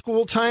old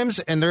school times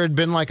and there had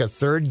been a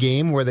third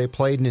game where they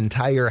played an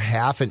entire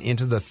half and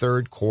into the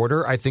third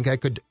quarter, I think I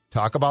could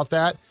talk about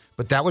that.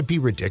 But that would be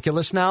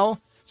ridiculous now.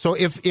 So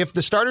if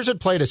the starters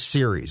had played a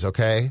series,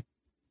 okay?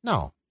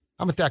 No.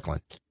 I'm with Declan.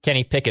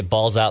 Kenny Pickett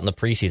balls out in the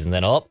preseason.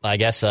 Then, I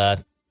guess,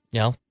 then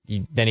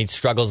he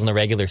struggles in the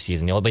regular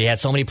season. But he had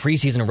so many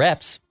preseason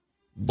reps.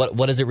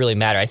 What does it really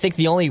matter? I think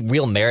the only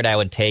real merit I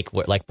would take,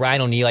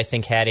 Brian O'Neill, I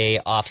think, had a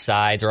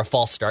offsides or a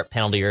false start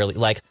penalty early.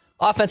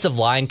 Offensive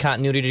line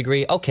continuity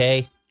degree,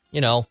 okay.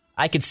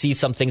 I could see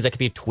some things that could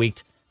be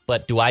tweaked.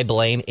 But do I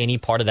blame any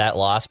part of that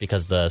loss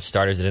because the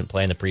starters didn't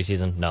play in the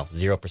preseason? No,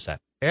 0%.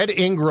 Ed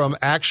Ingram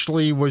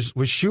actually was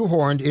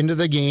shoehorned into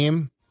the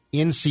game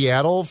in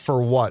Seattle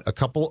for a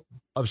couple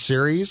of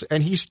series,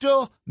 and he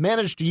still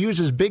managed to use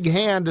his big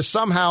hand to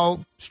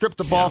somehow strip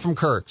the ball from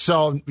Kirk.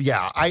 So,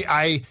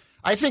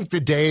 I think the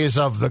days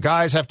of the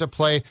guys have to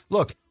play.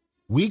 Look,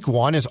 week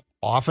 1 is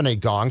often a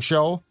gong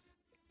show.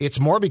 It's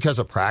more because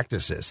of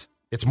practices.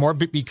 It's more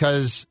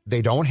because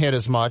they don't hit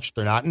as much.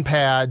 They're not in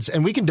pads,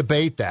 and we can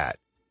debate that.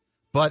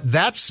 But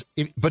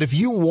if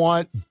you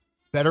want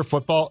better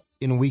football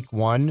in week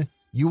 1,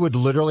 you would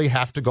literally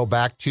have to go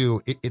back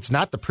to, it's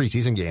not the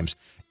preseason games,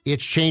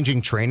 it's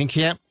changing training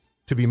camp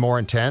to be more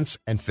intense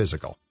and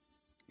physical.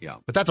 Yeah.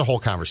 But that's a whole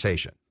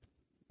conversation.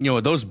 You know,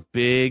 those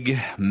big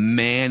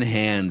man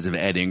hands of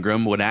Ed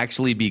Ingram would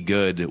actually be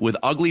good with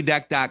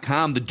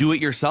uglydeck.com, the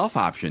do-it-yourself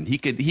option. He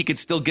could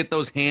still get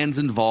those hands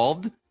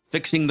involved,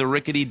 fixing the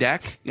rickety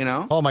deck, you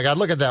know? Oh, my God,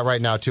 look at that right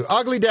now, too.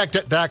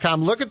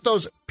 Uglydeck.com, look at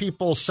those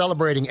people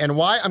celebrating. And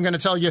why? I'm going to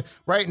tell you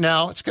right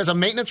now, it's because a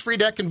maintenance-free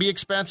deck can be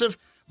expensive.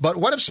 But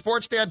what if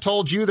Sports Dad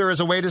told you there is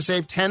a way to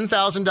save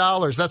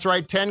 $10,000? That's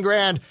right,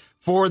 $10,000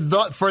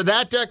 for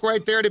that deck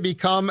right there to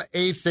become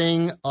a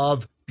thing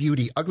of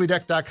beauty.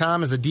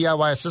 Uglydeck.com is a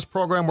DIY assist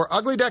program where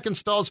Ugly Deck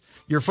installs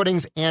your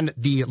footings and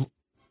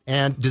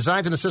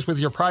designs and assists with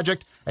your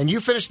project, and you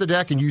finish the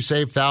deck and you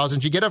save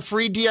thousands. You get a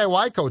free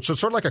DIY coach, so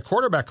it's sort of like a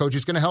quarterback coach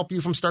who's going to help you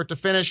from start to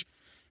finish.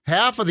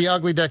 Half of the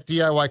Ugly Deck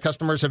DIY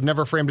customers have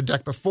never framed a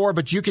deck before,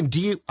 but you can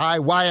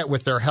DIY it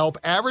with their help.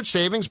 Average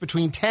savings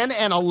between $10,000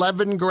 and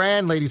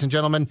 $11,000, ladies and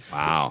gentlemen.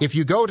 Wow. If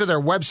you go to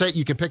their website,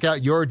 you can pick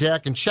out your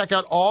deck and check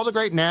out all the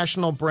great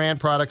national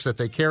brand products that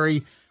they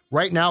carry.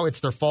 Right now,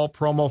 it's their fall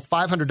promo,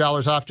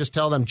 $500 off. Just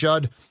tell them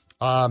Judd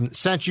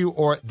sent you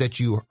or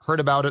that you heard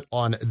about it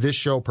on this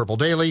show, Purple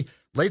Daily.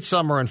 Late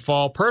summer and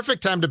fall,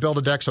 perfect time to build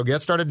a deck, so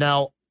get started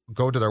now.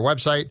 Go to their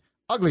website,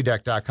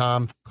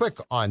 uglydeck.com, click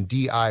on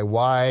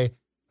DIY.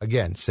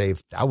 Again,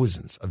 save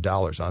thousands of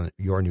dollars on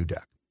your new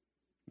deck.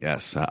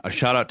 Yes. A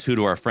shout out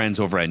to our friends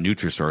over at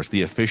Nutrisource,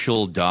 the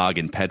official dog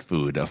and pet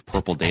food of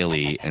Purple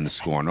Daily and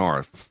Score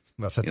North.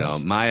 You know,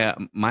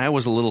 Maya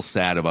was a little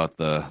sad about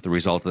the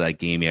result of that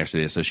game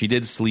yesterday. So she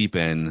did sleep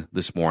in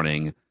this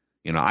morning.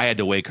 You know, I had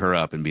to wake her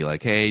up and be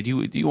like, "Hey,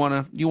 do you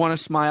want to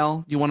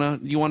smile? Do you want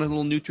a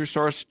little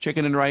Nutrisource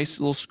chicken and rice,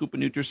 a little scoop of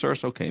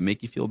Nutrisource? Okay,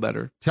 make you feel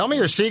better." Tell me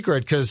your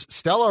secret, because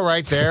Stella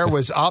right there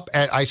was up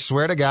at, I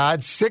swear to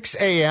God, 6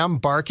 a.m.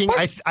 barking.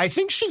 I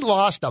think she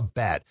lost a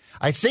bet.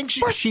 I think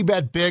she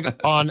bet big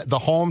on the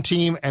home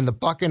team, and the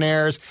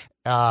Buccaneers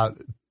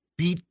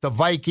beat the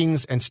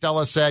Vikings. And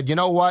Stella said, "You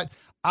know what?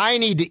 I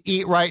need to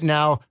eat right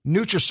now.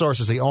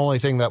 Nutrisource is the only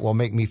thing that will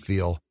make me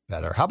feel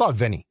better." How about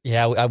Vinny?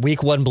 Yeah,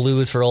 week one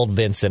blues for old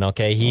Vincent,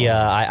 okay?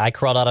 I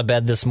crawled out of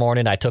bed this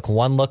morning. I took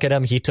one look at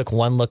him. He took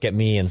one look at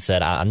me and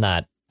said, I'm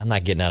not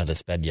getting out of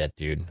this bed yet,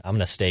 dude. I'm going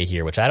to stay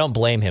here, which I don't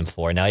blame him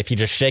for. Now, if you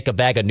just shake a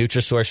bag of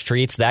Nutrisource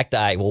treats, that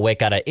guy will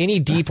wake out of any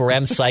deep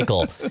REM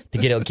cycle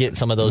to get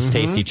some of those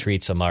tasty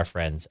treats from our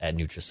friends at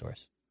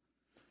Nutrisource.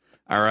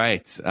 All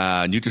right.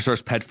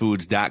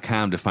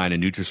 NutrisourcePetFoods.com to find a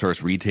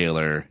Nutrisource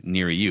retailer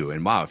near you.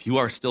 And wow, if you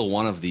are still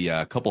one of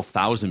the couple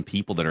thousand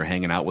people that are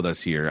hanging out with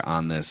us here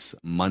on this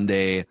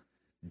Monday,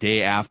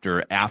 day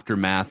after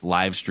Aftermath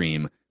live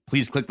stream,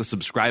 please click the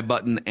subscribe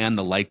button and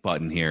the like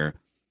button here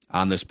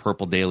on this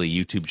Purple Daily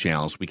YouTube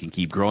channel so we can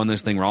keep growing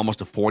this thing. We're almost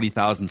to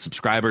 40,000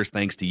 subscribers.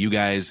 Thanks to you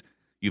guys.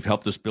 You've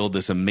helped us build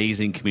this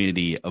amazing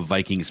community of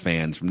Vikings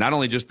fans from not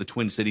only just the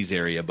Twin Cities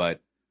area, but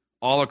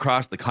all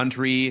across the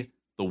country,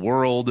 the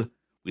world.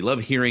 We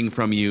love hearing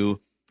from you,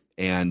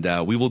 and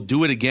we will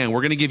do it again. We're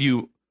going to give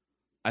you,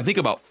 I think,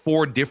 about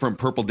 4 different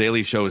Purple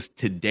Daily shows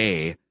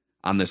today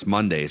on this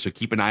Monday. So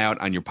keep an eye out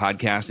on your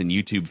podcast and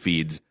YouTube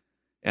feeds.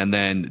 And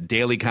then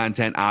daily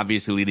content,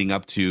 obviously, leading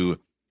up to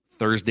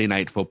Thursday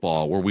Night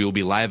Football, where we will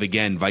be live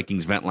again,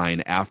 Vikings Vent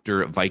Line,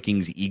 after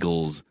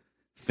Vikings-Eagles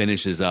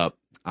finishes up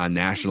on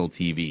national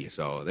TV.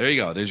 So there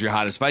you go. There's your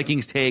hottest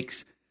Vikings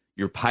takes,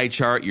 your pie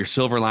chart, your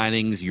silver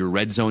linings, your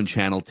Red Zone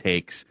channel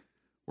takes.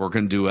 We're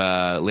going to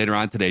do, later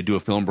on today, do a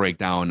film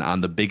breakdown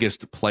on the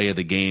biggest play of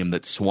the game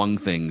that swung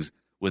things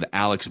with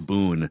Alex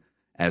Boone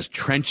as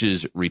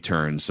Trenches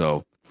return.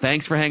 So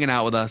thanks for hanging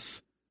out with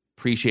us.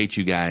 Appreciate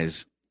you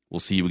guys. We'll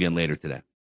see you again later today.